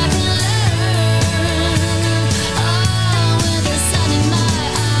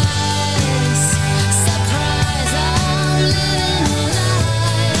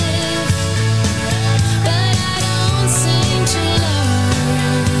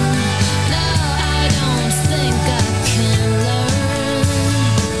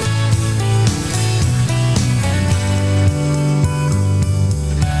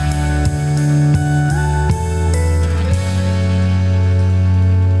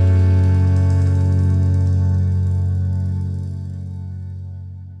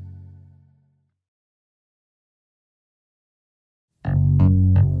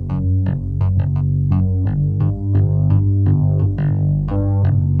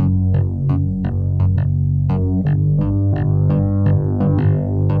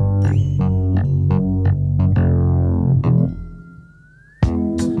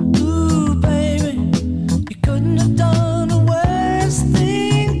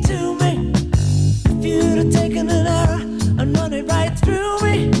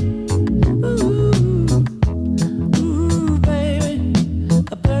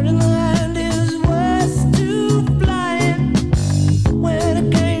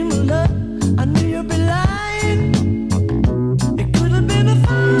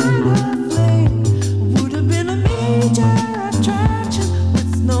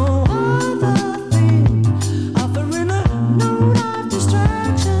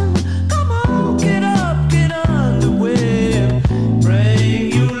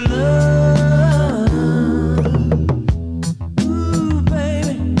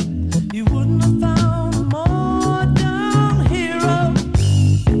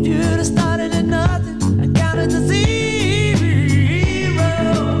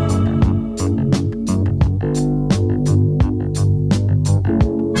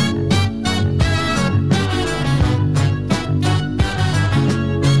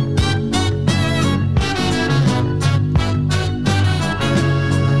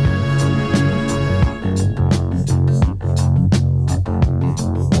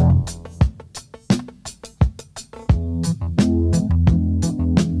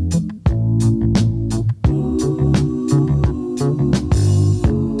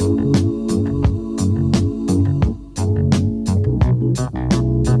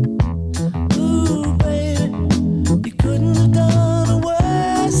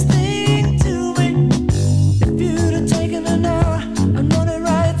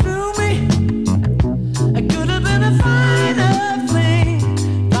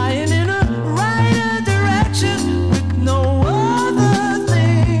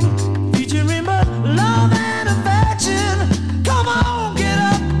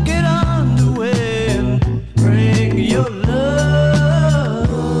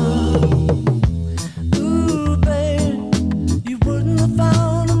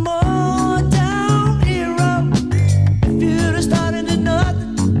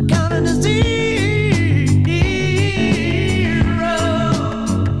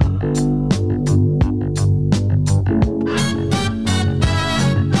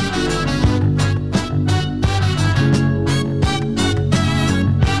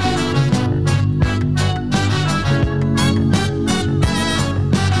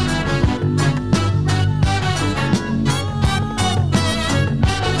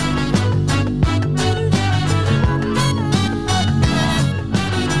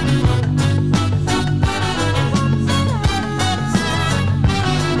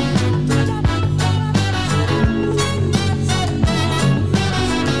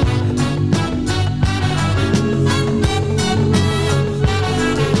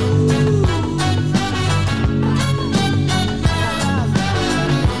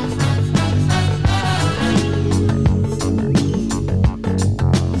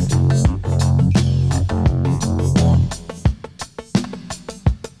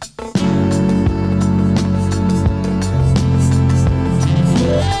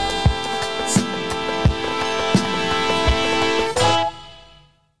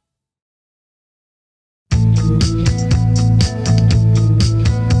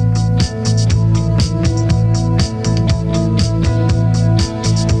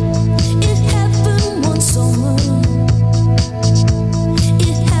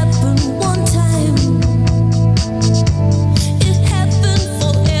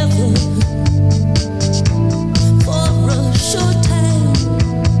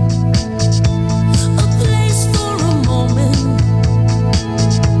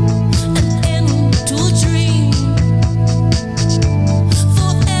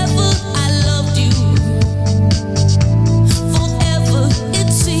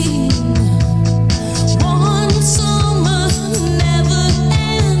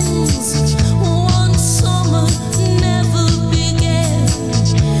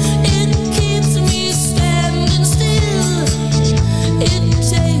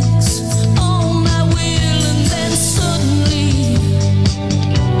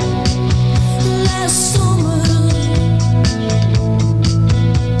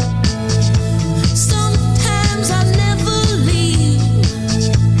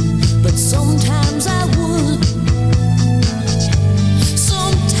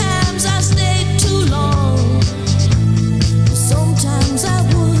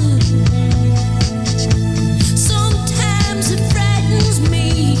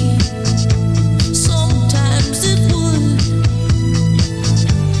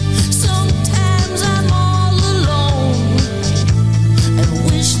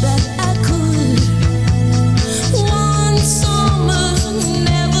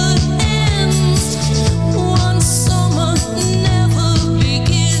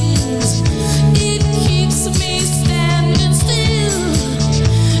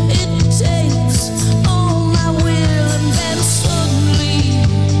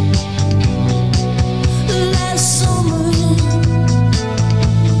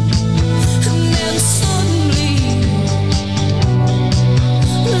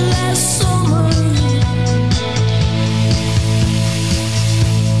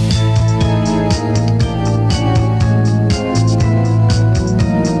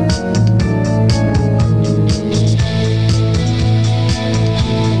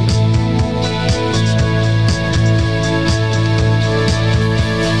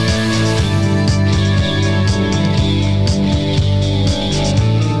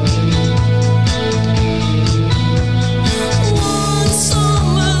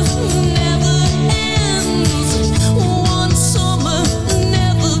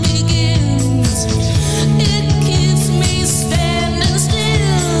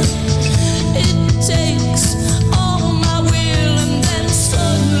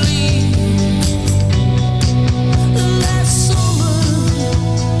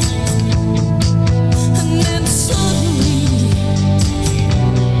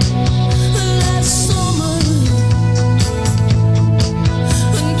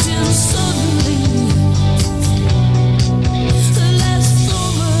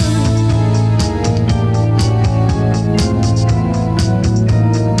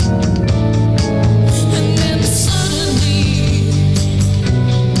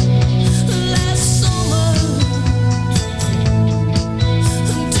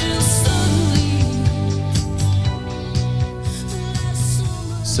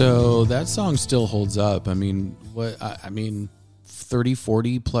 So that song still holds up. I mean, 30,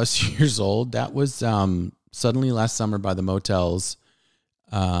 40 plus years old. That was Suddenly Last Summer by the Motels.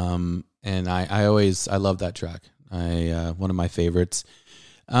 And I love that track. One of my favorites.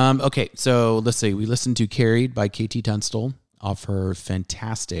 Okay, so let's see. We listened to Carried by KT Tunstall off her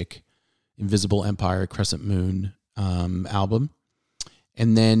fantastic Invisible Empire Crescent Moon album.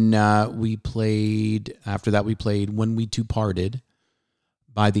 And then after that we played When We Two Parted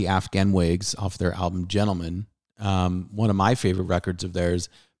by the Afghan Wigs off their album Gentleman. One of my favorite records of theirs.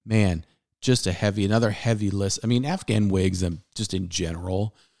 Man, just another heavy listen. I mean, Afghan Wigs, just in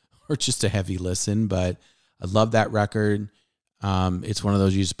general, are just a heavy listen, but I love that record. It's one of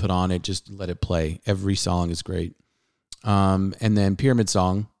those you just put on it, just let it play. Every song is great. And then Pyramid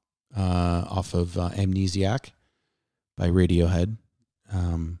Song off of Amnesiac by Radiohead.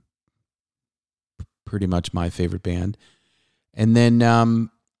 Pretty much my favorite band. And then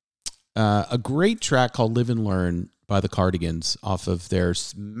a great track called Live and Learn by the Cardigans off of their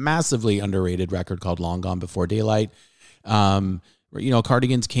massively underrated record called Long Gone Before Daylight.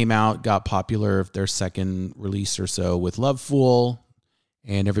 Cardigans came out, got popular their second release or so with Love Fool,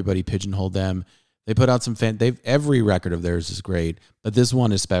 and everybody pigeonholed them. They put out every record of theirs is great, but this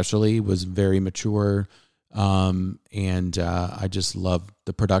one especially was very mature. And I just love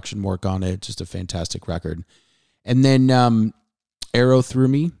the production work on it. Just a fantastic record. And then Arrow Through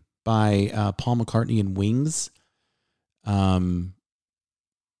Me by Paul McCartney and Wings.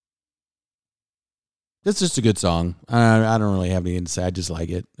 It's just a good song. I don't really have anything to say. I just like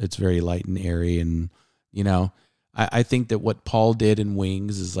it. It's very light and airy. And, I think that what Paul did in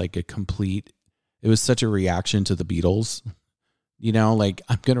Wings is like it was such a reaction to the Beatles.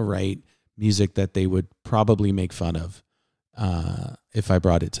 I'm going to write music that they would probably make fun of if I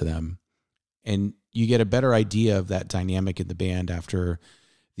brought it to them. And you get a better idea of that dynamic in the band after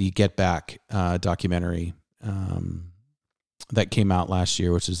the Get Back documentary that came out last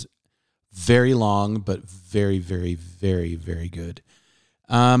year, which is very long, but very, very, very, very good.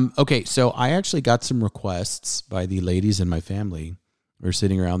 Okay, so I actually got some requests by the ladies in my family. We're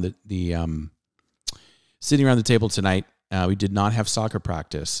sitting around the table tonight. We did not have soccer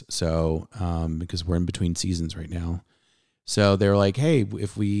practice, so because we're in between seasons right now. So they were like, hey,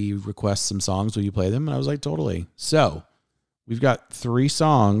 if we request some songs, will you play them? And I was like, totally. So we've got 3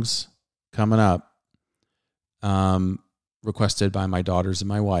 songs coming up requested by my daughters and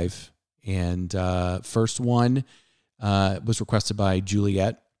my wife. And first one was requested by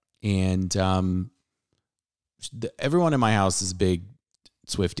Juliet. And everyone in my house is big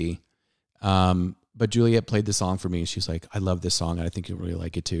Swiftie. But Juliet played the song for me. She's like, I love this song, and I think you'll really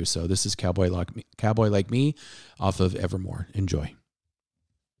like it too. So this is Cowboy Like Me off of Evermore. Enjoy.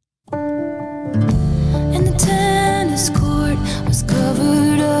 And the tennis court was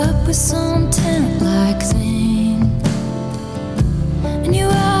covered up with some tent-like thing. And you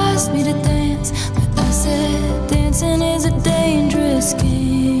asked me to dance, but I said dancing is a dangerous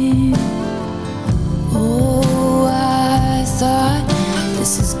game. Oh, I thought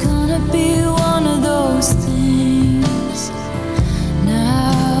this is gonna be one of those things.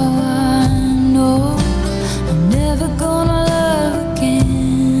 Now I know I'm never gonna love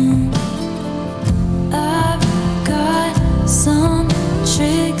again. I've got some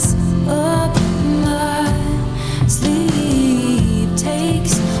tricks up my sleeve.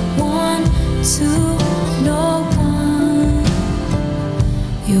 Takes one to know one.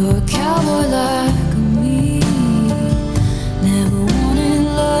 You're a cowboy like me. Never wanted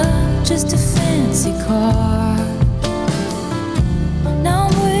love, just a fancy car. Now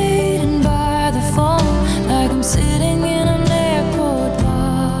I'm waiting by the phone like I'm sitting in an airport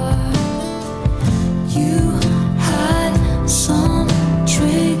bar. You had some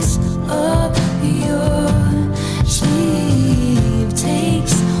tricks up your sleeve.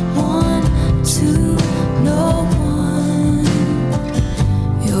 Takes one to know one.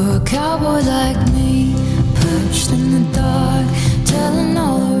 You're a cowboy like me, perched in the dark, telling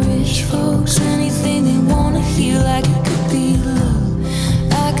all the rich folks anything they want to hear, like it could be love.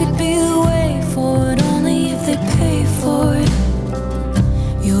 I could be the way forward, only if they pay for it.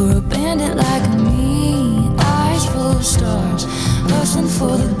 You're a bandit like me, eyes full of stars, hustling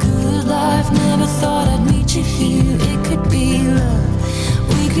for the good life. Never thought I'd meet you here. It could be love.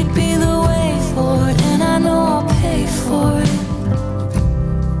 We could be the way forward, and I know I'll pay for it.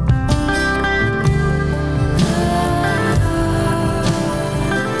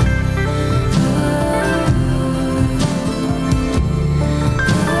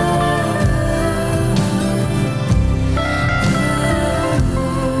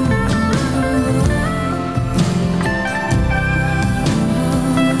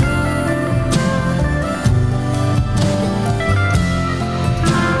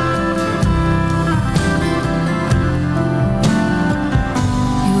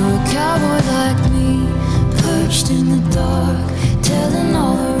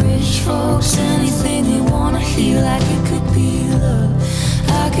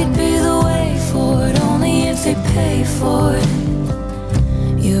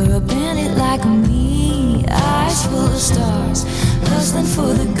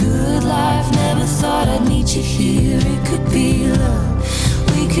 life, never thought I'd meet you here. It could be love,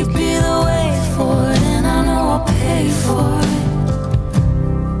 we could be the way forward, and I know I'll pay for it.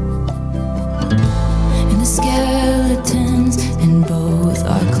 And the skeletons in both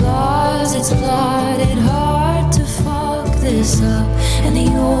our closets plotted hard to fuck this up. And the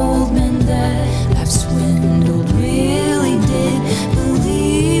old men that I've swindled really did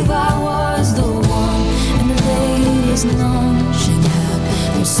believe I was the one. And the ladies lunching had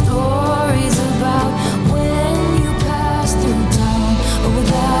their stories about when you passed through town. Oh,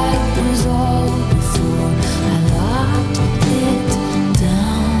 that was all before I locked it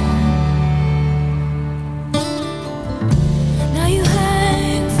down. Now you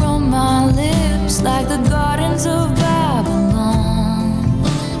hang from my lips like the gardens of Babylon,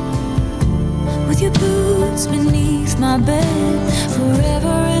 with your boots beneath my bed.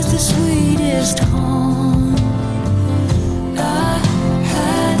 Forever is the sweetest haunt. I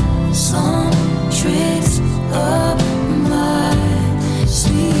had some tricks up my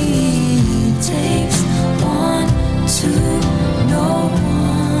sleeve. Takes one to know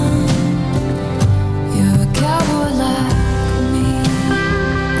one. You're a cowboy like me,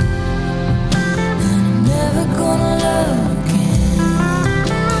 and I'm never gonna love again.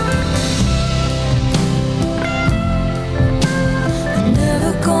 I'm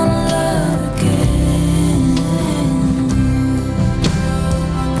never gonna love again.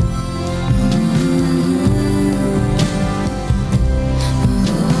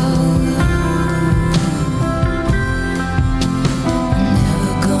 I'm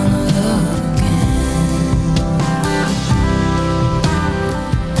never gonna love again.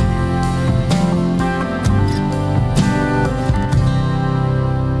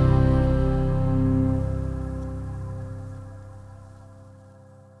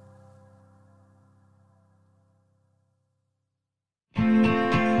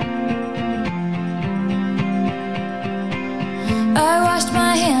 I washed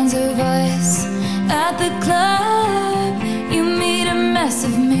my hands of ice at the club. You made a mess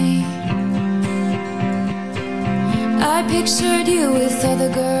of me. I pictured you with other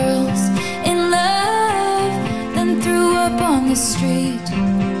girls in love, then threw up on the street,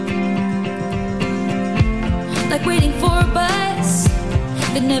 like waiting for a bus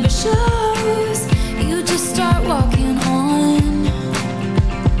that never shows. You just start walking on.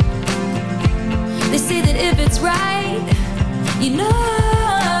 They say that if it's right, you know,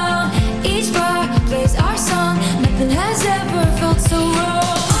 each bar plays our song. Nothing has ever felt so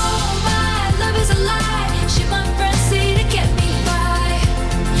wrong. Oh, my love is a lie. Shit, my friends say to get me by.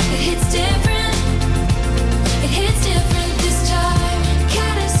 It hits different. It hits different this time.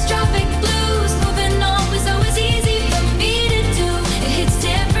 Catastrophic blues. Moving on was always easy for me to do. It hits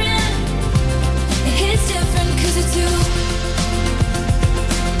different. It hits different 'cause it's you.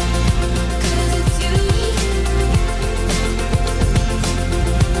 'Cause it's you.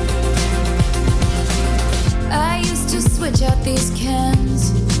 I used to switch out these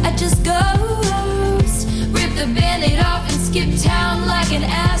cans. I just ghost, rip the band-aid off and skip town like an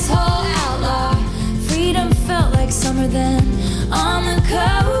asshole outlaw. Freedom felt like summer then on the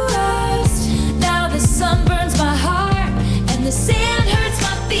coast. Now the sun burns my heart and the sand hurts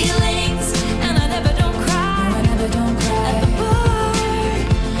my feelings. And I never don't cry. I never don't cry at the bar.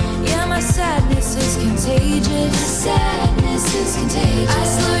 Yeah, my sadness is contagious. My sadness is contagious. I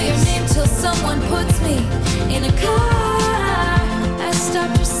slow your name till someone puts me in a car. I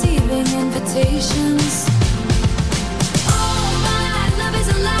stopped receiving invitations. Oh, my love is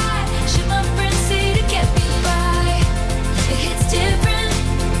a lie. Should my friends say to get me by? It hits different.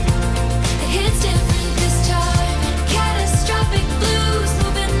 It hits different this time. Catastrophic blues.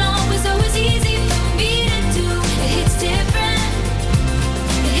 Moving on was always easy for me to do. It hits different.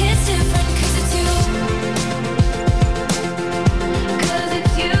 It hits different 'cause it's you. 'Cause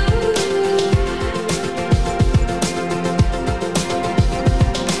it's you.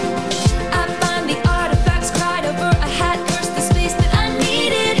 I find the artifacts cried over. I had cursed the space that I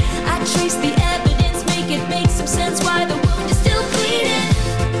needed. I trace the evidence, make it make some sense why the wound is still bleeding.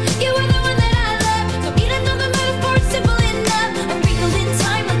 You were the one that I loved. Don't need another metaphor, it's simple enough. I'm wrinkled in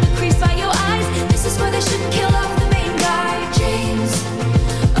time like the crease by your eyes. This is why they shouldn't kill off the main guy. Dreams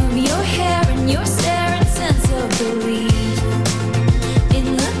of your hair and your stare and sense of belief in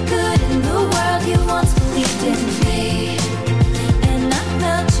the good in the world you once believed in me. And I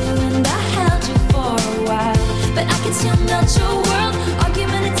felt you and I held you for a while, but I can still melt your world.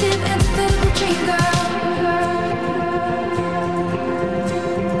 Argumentative, antithetical dream girl.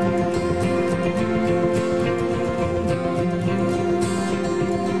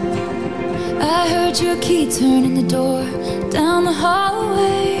 I heard your key turn in the door down the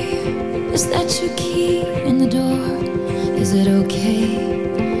hallway. Is that your key in the door? Is it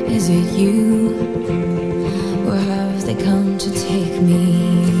okay? Is it you? Or have they come to take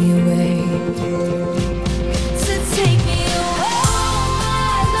me away? To take me away. Oh,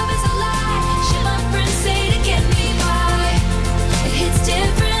 my love is a lie. Should my friends say to get me by? It hits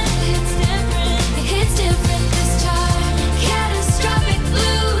different, it hits different, it hits different this time. Catastrophic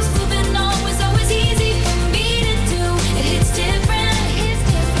blues, moving on was always easy for me to do. It hits different, it hits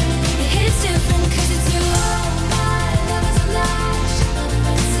different, it hits different 'cause it's you. Oh, my love is a lie. Should my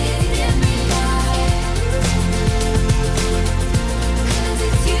friends say to get me by? 'Cause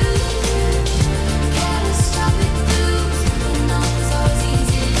it's you. Catastrophic blues, moving on was always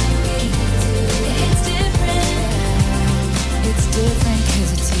easy for me to do. It hits different, it's different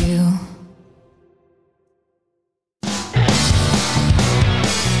 'cause it's you.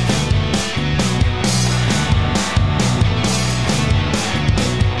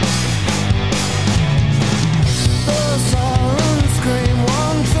 The siren scream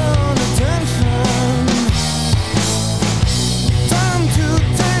wants an attention. Time to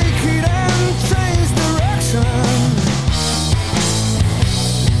take it and change direction.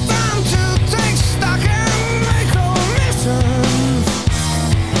 Time to take stock and make omissions.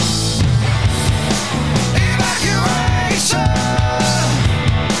 Evacuation.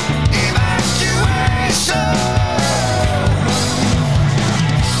 Evacuation.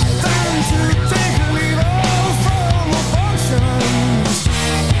 Time to take a leave all from the functions.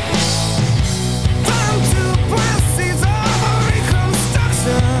 Time to plant seeds of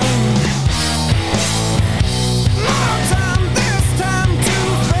reconstruction. More time, this time to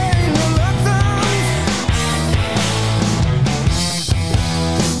feign reluctance.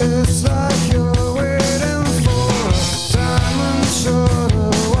 It's like you're waiting for a diamond shore to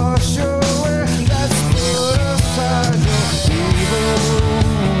wash away. Let's put aside your evil.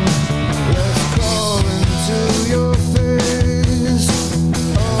 Let's call into your face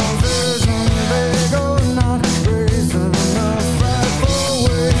a vision vague or not brazen enough. Right for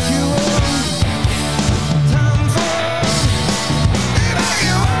wake you up. Time for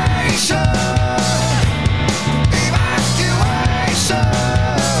evacuation. Evacuation.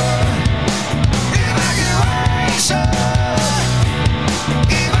 Evacuation.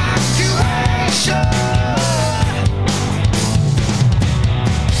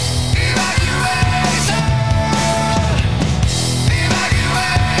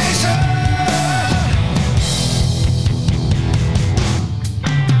 Evacuation.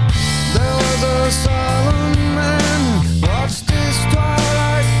 There was a silent man, watched this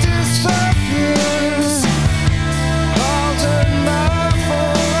twilight disappear. Altered by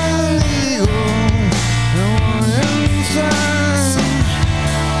fallen eagle, no one inside.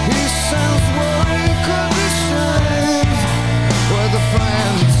 He sensed what he could be saved, where the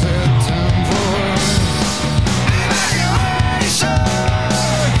plan said temple. Evacuation.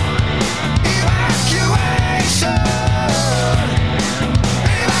 Evacuation.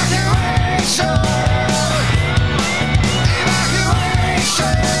 Evacuation.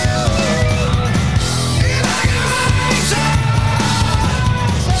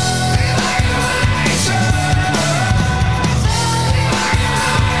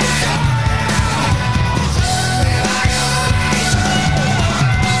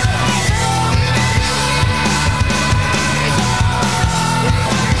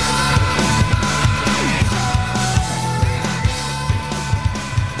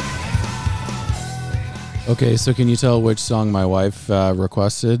 Okay, so can you tell which song my wife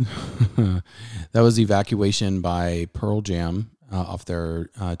requested? That was Evacuation by Pearl Jam off their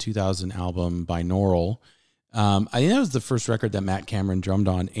 2000 album Binaural. I think that was the first record that Matt Cameron drummed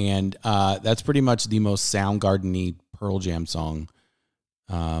on, and that's pretty much the most Soundgarden-y Pearl Jam song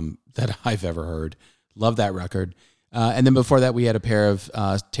that I've ever heard. Love that record. And then before that, we had a pair of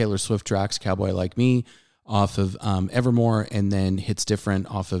Taylor Swift tracks, Cowboy Like Me, off of Evermore, and then Hits Different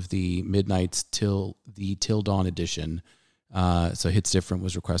off of the Midnights Till Dawn edition. So Hits Different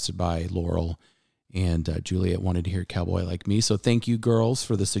was requested by Laurel, and Juliet wanted to hear Cowboy Like Me. So thank you, girls,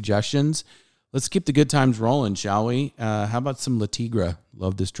 for the suggestions. Let's keep the good times rolling, shall we? How about some La Tigra?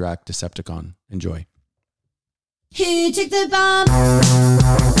 Love this track, Decepticon. Enjoy. Who took the bomb?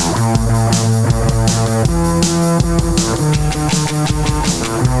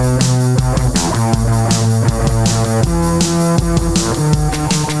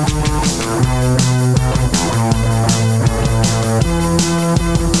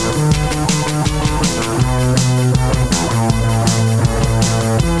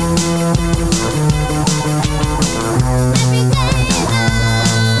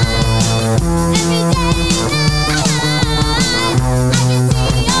 Every day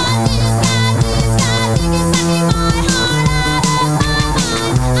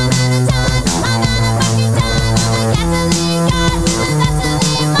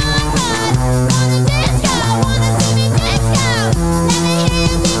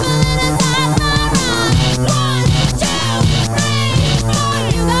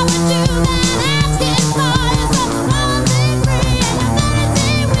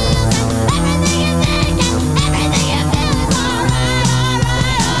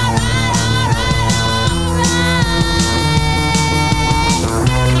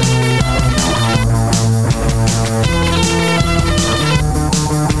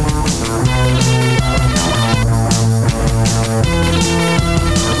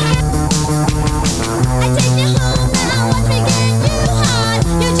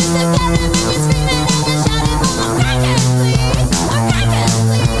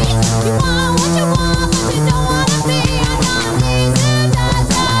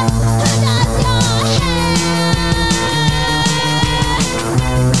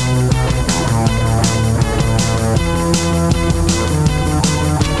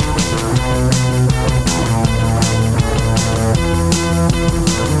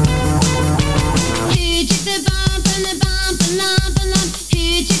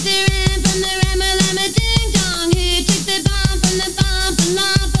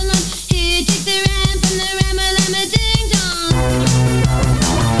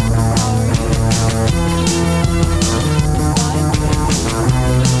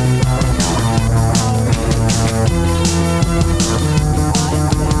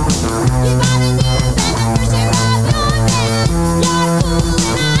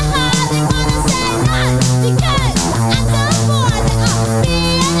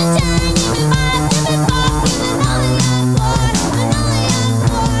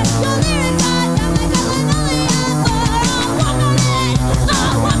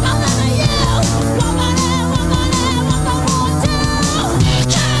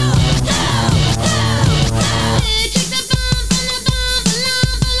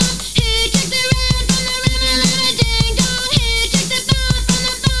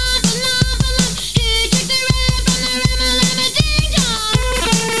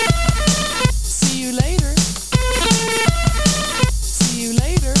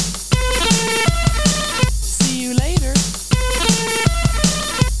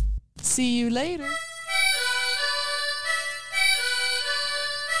you later.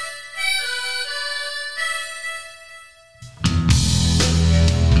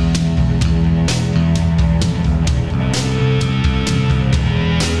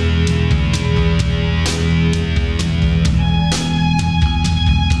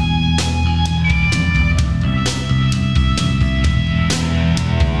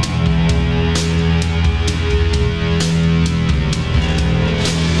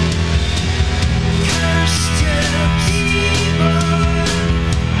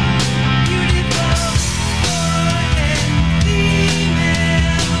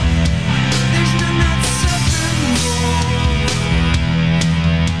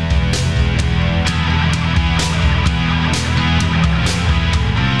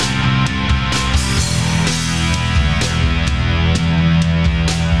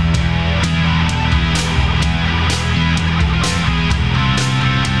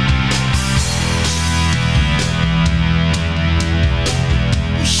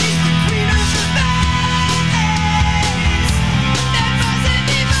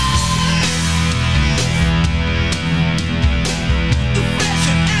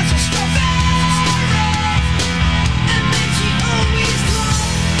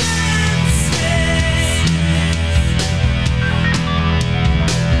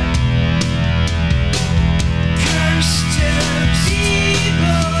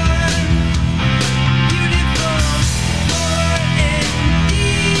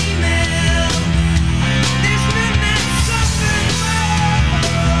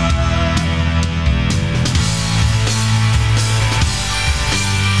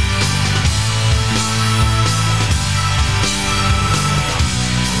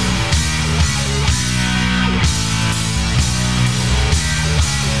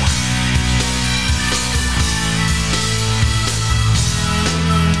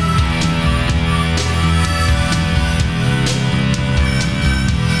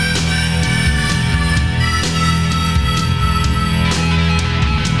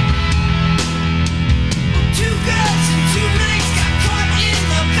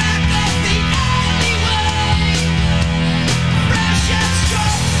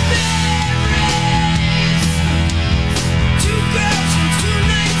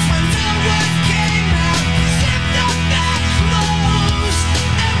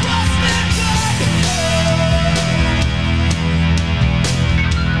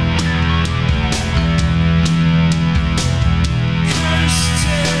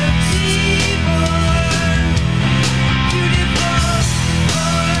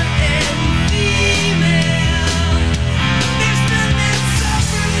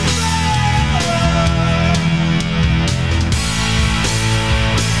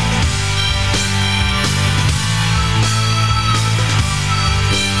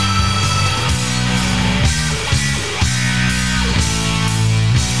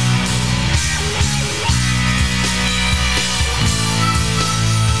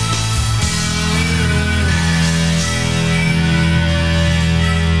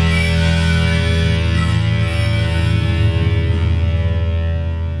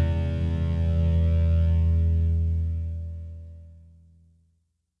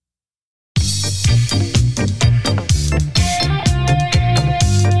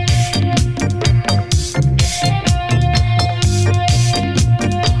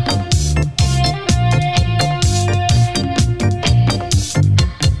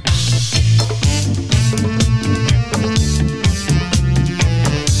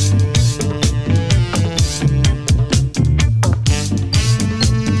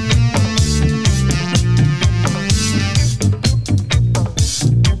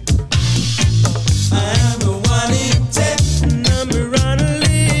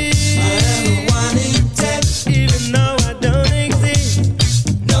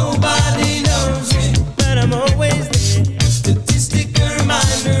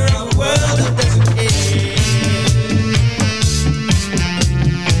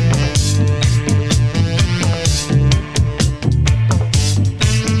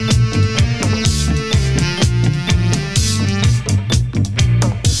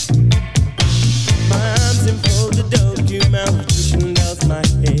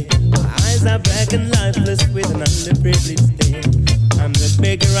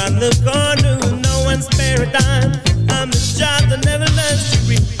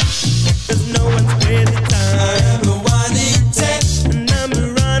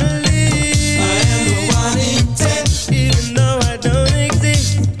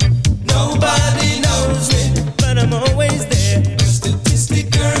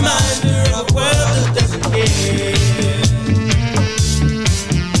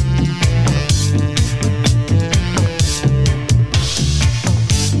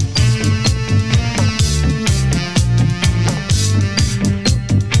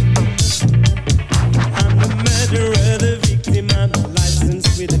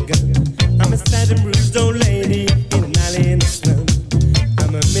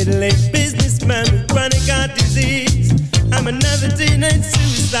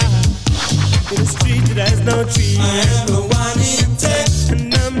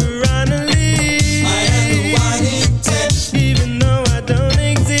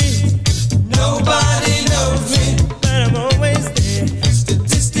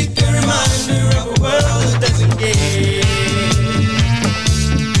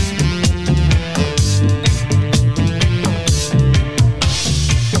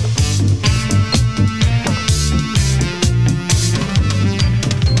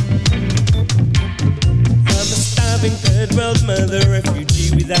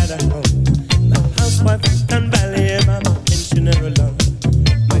 without a home. My housewife and valley, and I'm a pensioner alone.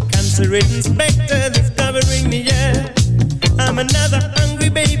 My cancer-ridden specter that's covering me, yeah. I'm another hungry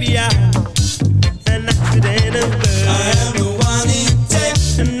baby, an accidental bird. I am the one it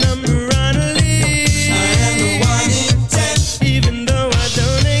takes. A number on a leaf. I am the one it takes. Even though I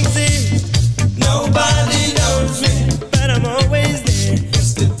don't exist, Nobody knows me. but I'm always there. A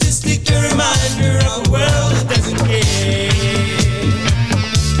statistic, a reminder of a world that doesn't care.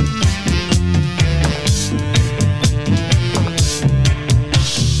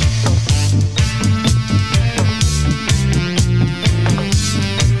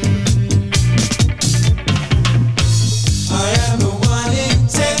 I am the one it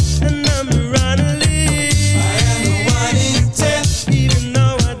takes. A number on a leaf. I am the one it takes. Even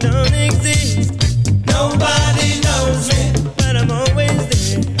though I don't exist, Nobody knows me. but I'm always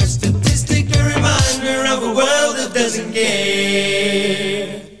there. A statistic, a reminder of a world that doesn't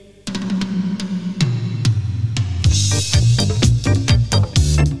care.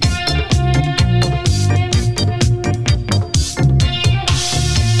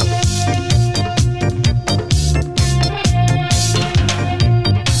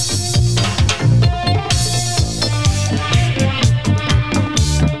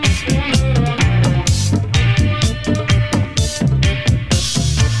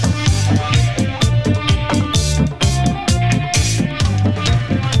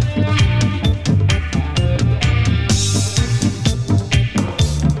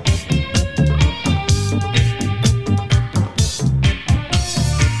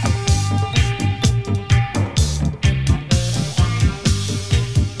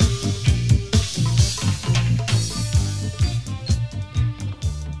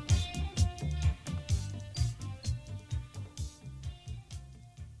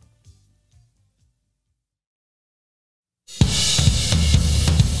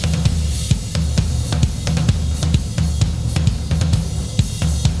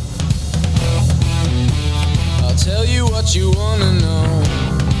 I'll tell you what you wanna know,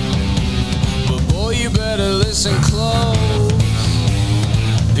 but boy, you better listen close.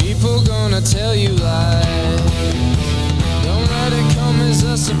 People gonna tell you lies. Don't let it come as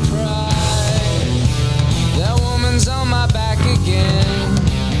a surprise. That woman's on my back again.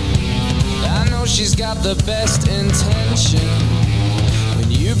 I know she's got the best intention.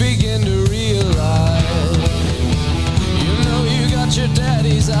 When you begin to realize, you know you got your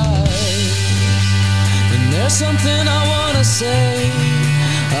daddy's eyes. And there's something I wanna say.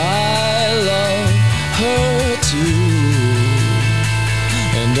 I love her too.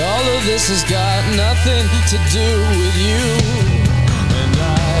 And all of this has got nothing to do with you. And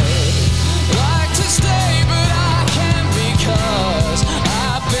I'd like to stay, but I can't because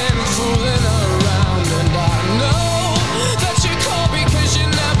I've been fooling around. And I know that you called because you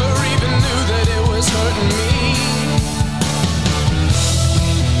never even knew that it was hurting me.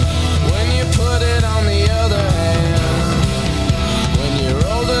 When you put it on the other hand, when you're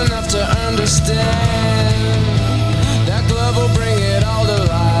old enough to understand, that glove will bring it all to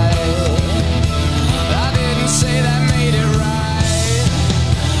light. I didn't say that made it right.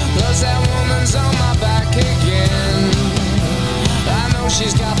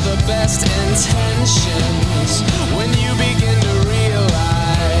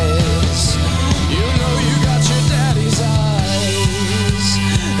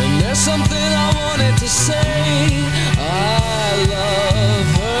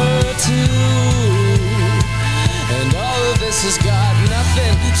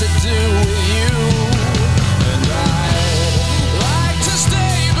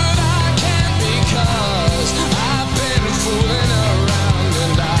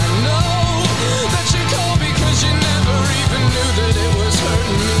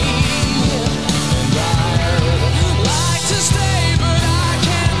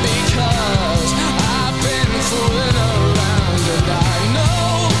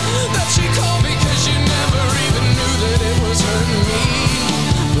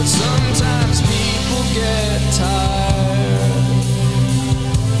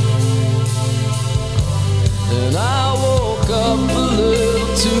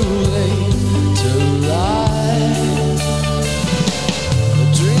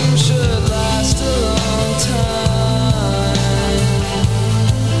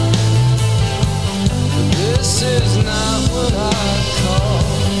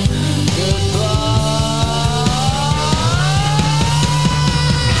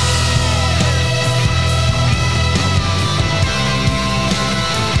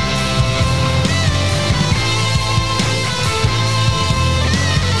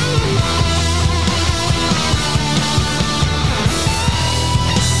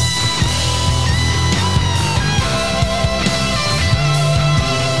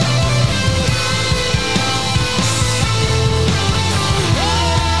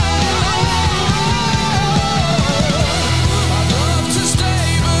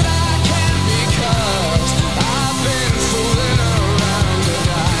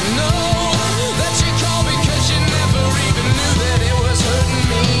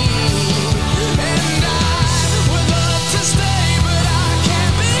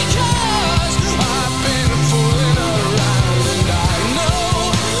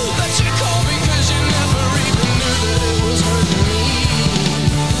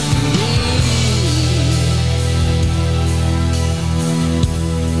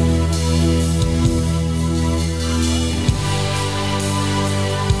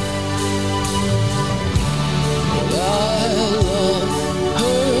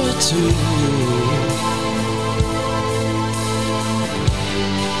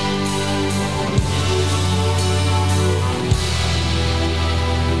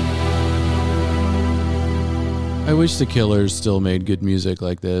 I wish the Killers still made good music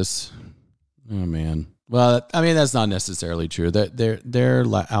like this. Oh man. Well, I mean that's not necessarily true. That their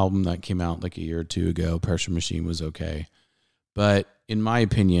album that came out like a year or two ago, Pressure Machine, was okay, but in my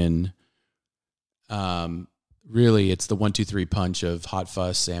opinion, really it's the 1, 2, 3 punch of Hot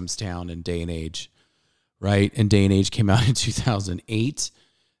Fuss, Sam's Town, and Day and Age, right? And Day and Age came out in 2008.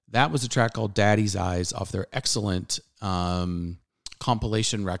 That was a track called Daddy's Eyes off their excellent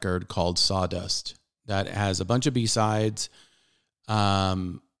compilation record called Sawdust. That has a bunch of B-sides, a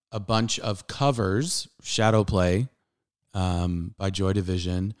bunch of covers, Shadow Play by Joy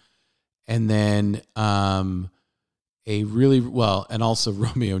Division, and then a really, well, and also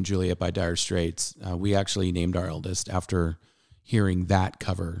Romeo and Juliet by Dire Straits. We actually named our eldest after hearing that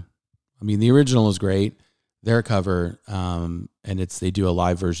cover. I mean, the original is great. Their cover, and they do a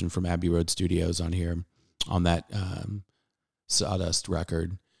live version from Abbey Road Studios on here, on that Sawdust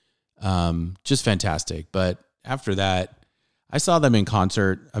record. Just fantastic. But after that, I saw them in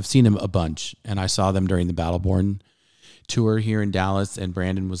concert. I've seen them a bunch, and I saw them during the Battleborn tour here in Dallas. And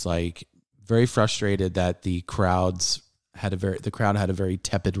Brandon was like very frustrated that the crowd had a very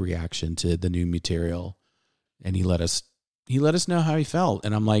tepid reaction to the new material, and he let us know how he felt.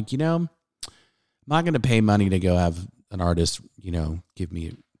 And I'm like, I'm not going to pay money to go have an artist, give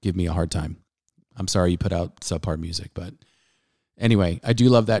me a hard time. I'm sorry you put out subpar music, but anyway, I do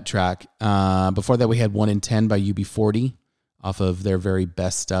love that track. Before that, we had 1 in 10 by UB40 off of their very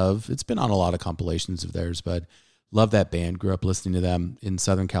best of. It's been on a lot of compilations of theirs, but love that band. Grew up listening to them in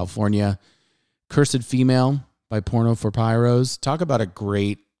Southern California. Cursed Female by Porno for Pyros. Talk about a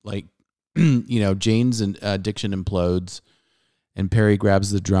great, Jane's addiction implodes, and Perry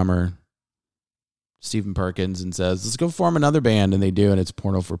grabs the drummer, Stephen Perkins, and says, let's go form another band, and they do, and it's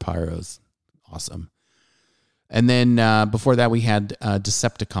Porno for Pyros. Awesome. And then before that, we had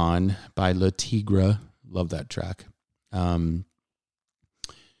Decepticon by Le Tigre. Love that track. I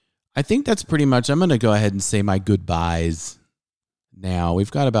think that's pretty much, I'm going to go ahead and say my goodbyes now.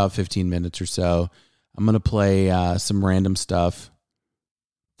 We've got about 15 minutes or so. I'm going to play some random stuff.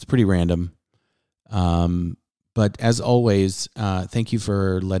 It's pretty random. But as always, thank you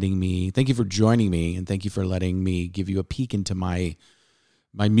for joining me, and thank you for letting me give you a peek into my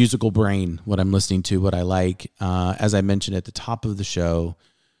musical brain, what I'm listening to, what I like. As I mentioned at the top of the show,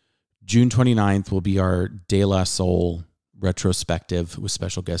 June 29th will be our De La Soul retrospective with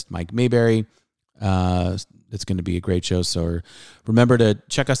special guest Mike Mayberry. It's going to be a great show. So remember to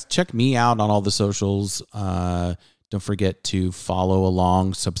check me out on all the socials. Don't forget to follow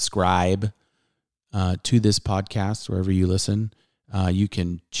along, subscribe to this podcast wherever you listen. You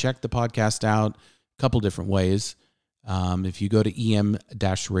can check the podcast out a couple different ways. If you go to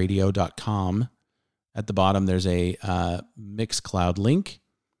em-radio.com, at the bottom there's a Mixcloud link.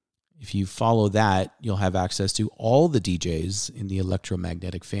 If you follow that, you'll have access to all the DJs in the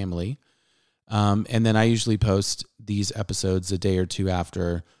electromagnetic family. And then I usually post these episodes a day or two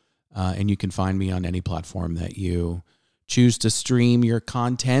after, and you can find me on any platform that you choose to stream your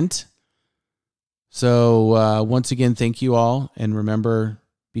content. So once again, thank you all. And remember,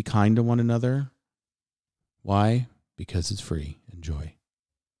 be kind to one another. Why? Because it's free. Enjoy.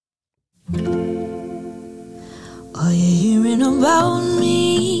 Are you hearing about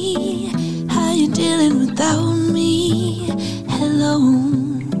me? How you dealing without me? Hello.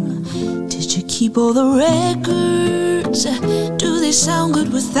 Did you keep all the records? Do they sound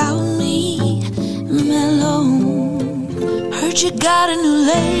good without me? Mellow. Heard you got a new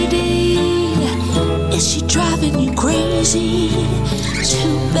lady. Is she driving you crazy?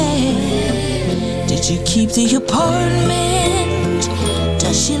 Too bad. Did you keep the apartment?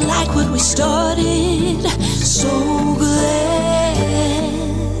 Does she like what we started? So glad.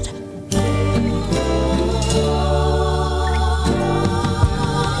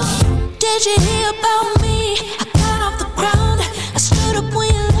 Did you hear about me? I got off the ground. I stood up when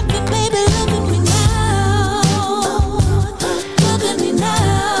you left me, baby. Look at me now. Look at me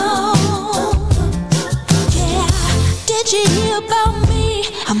now. Yeah. Did you hear about me?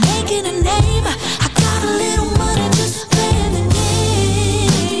 I'm making a name. I got a little money just playing the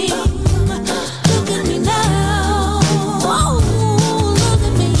game. Look at me now. Oh, look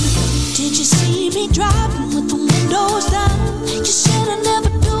at me. Did you see me driving with the windows down? You said I never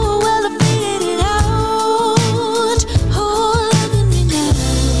do. Well, I figured it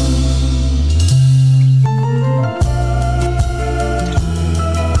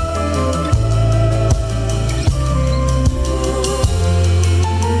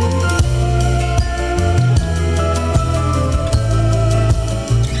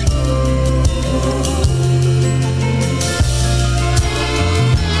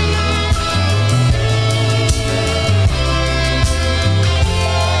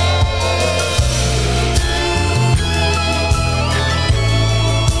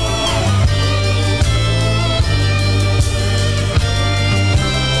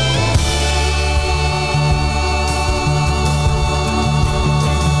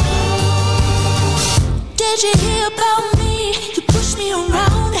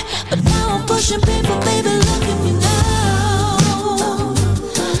pushing people, baby, look at me now.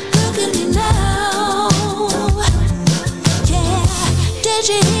 Look at me now. Yeah, did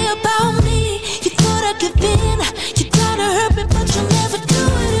you hear about me? You thought I'd give in. You tried to hurt me, but you'll never do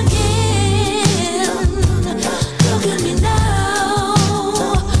it again. Look at me now.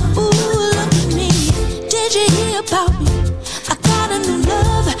 Ooh, look at me. Did you hear about me? I got a new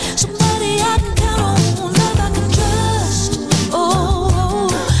love, somebody I can count on, love I can trust. Oh,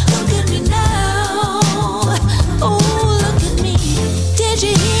 look at me now. Oh, look at me. Did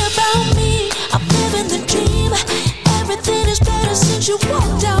you hear about me? I'm living the dream. Everything is better since you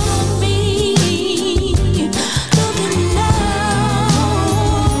walked out on me. Look at me now.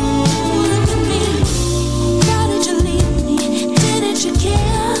 Look at me. Why did you leave me? Didn't you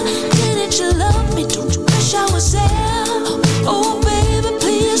care? Didn't you love me? Don't you wish I was there? Oh, baby,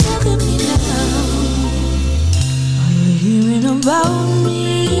 please look at me now. Are you hearing about me?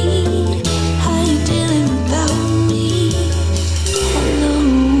 How you dealing without me? Hello.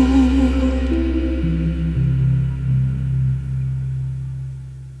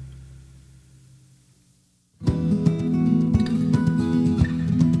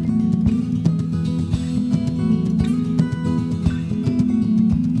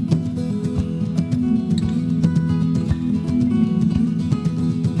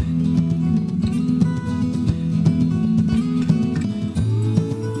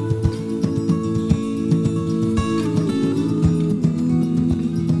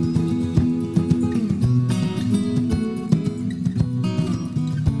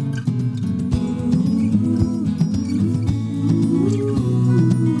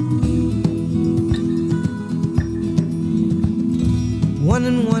 One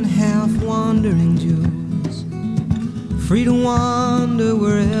and one half wandering Jews, free to wander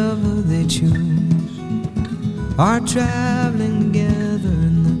wherever they choose, are traveling together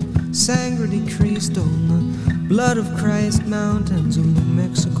in the Sangre de Cristo, in the blood of Christ mountains of New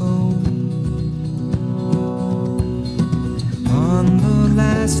Mexico. On the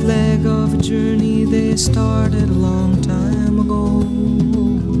last leg of a journey they started a long time ago,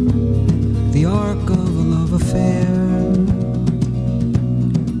 the arc of a love affair,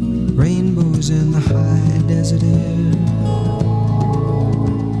 rainbows in the high desert air,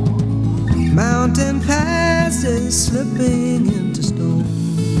 mountain passes slipping into stones,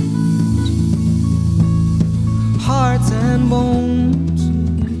 hearts and bones,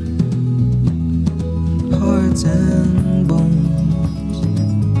 hearts and bones,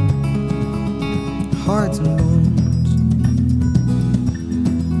 hearts and bones.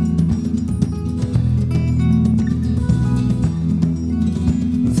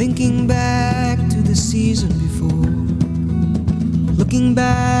 Thinking back to the season before, looking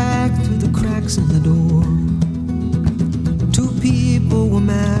back through the cracks in the door. Two people were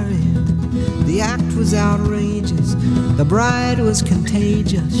married, the act was outrageous, the bride was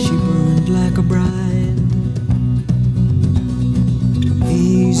contagious, she burned like a bride.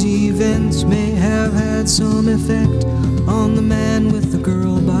 These events may have had some effect on the man with the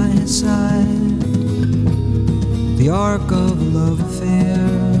girl by his side, the arc of a love affair,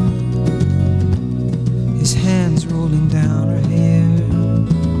 his hands rolling down her hair.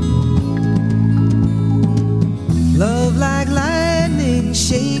 Love like lightning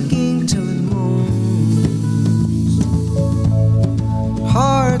shaking till it moans,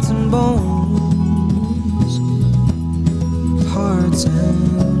 hearts and bones, hearts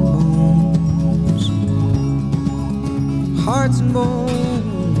and bones, hearts and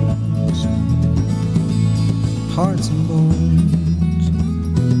bones, hearts and bones.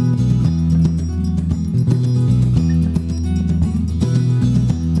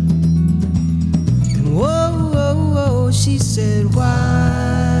 She said,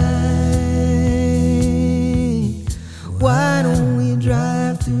 why don't we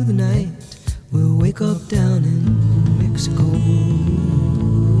drive through the night? We'll wake up down in Mexico.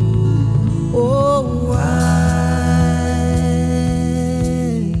 Oh, why?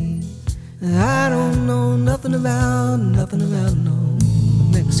 I don't know nothing about no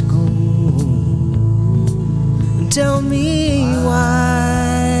Mexico. And tell me why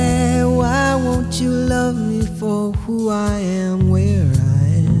won't you love me for who I am, where I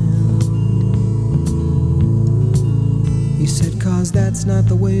am? He said, 'cause that's not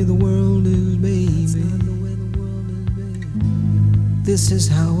the way the world is, baby. This is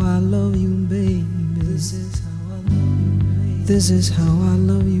how I love you, baby. This is how I love you, baby. This is how I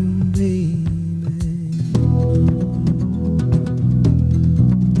love you, baby.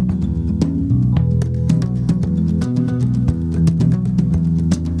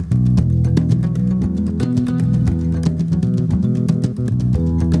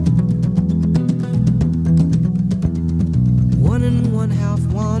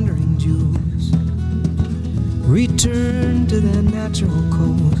 return to their natural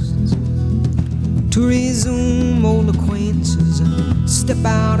coasts, to resume old acquaintances and step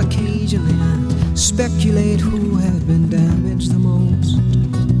out occasionally and speculate who have been damaged the most.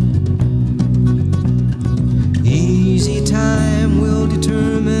 Easy time will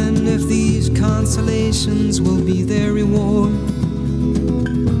determine if these consolations will be their reward.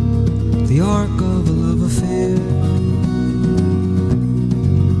 The arc of a love affair,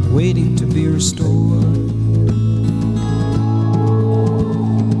 waiting to be restored.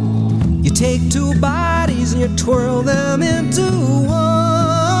 You take two bodies and you twirl them into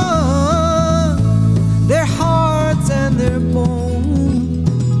one, their hearts and their bones,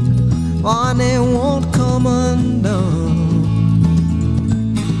 and they won't come undone.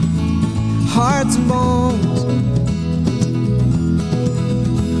 Hearts and bones,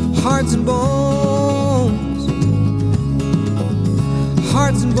 hearts and bones,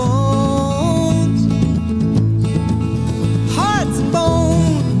 hearts and bones, hearts and bones.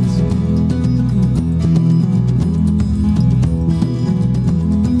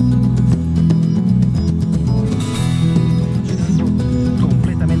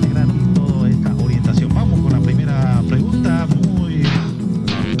 Completamente gratis toda esta orientación. Vamos con la primera pregunta. Muy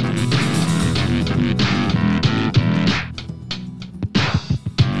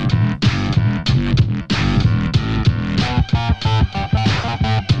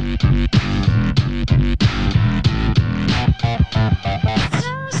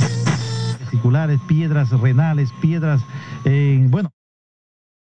vesiculares, piedras renales, piedras bueno.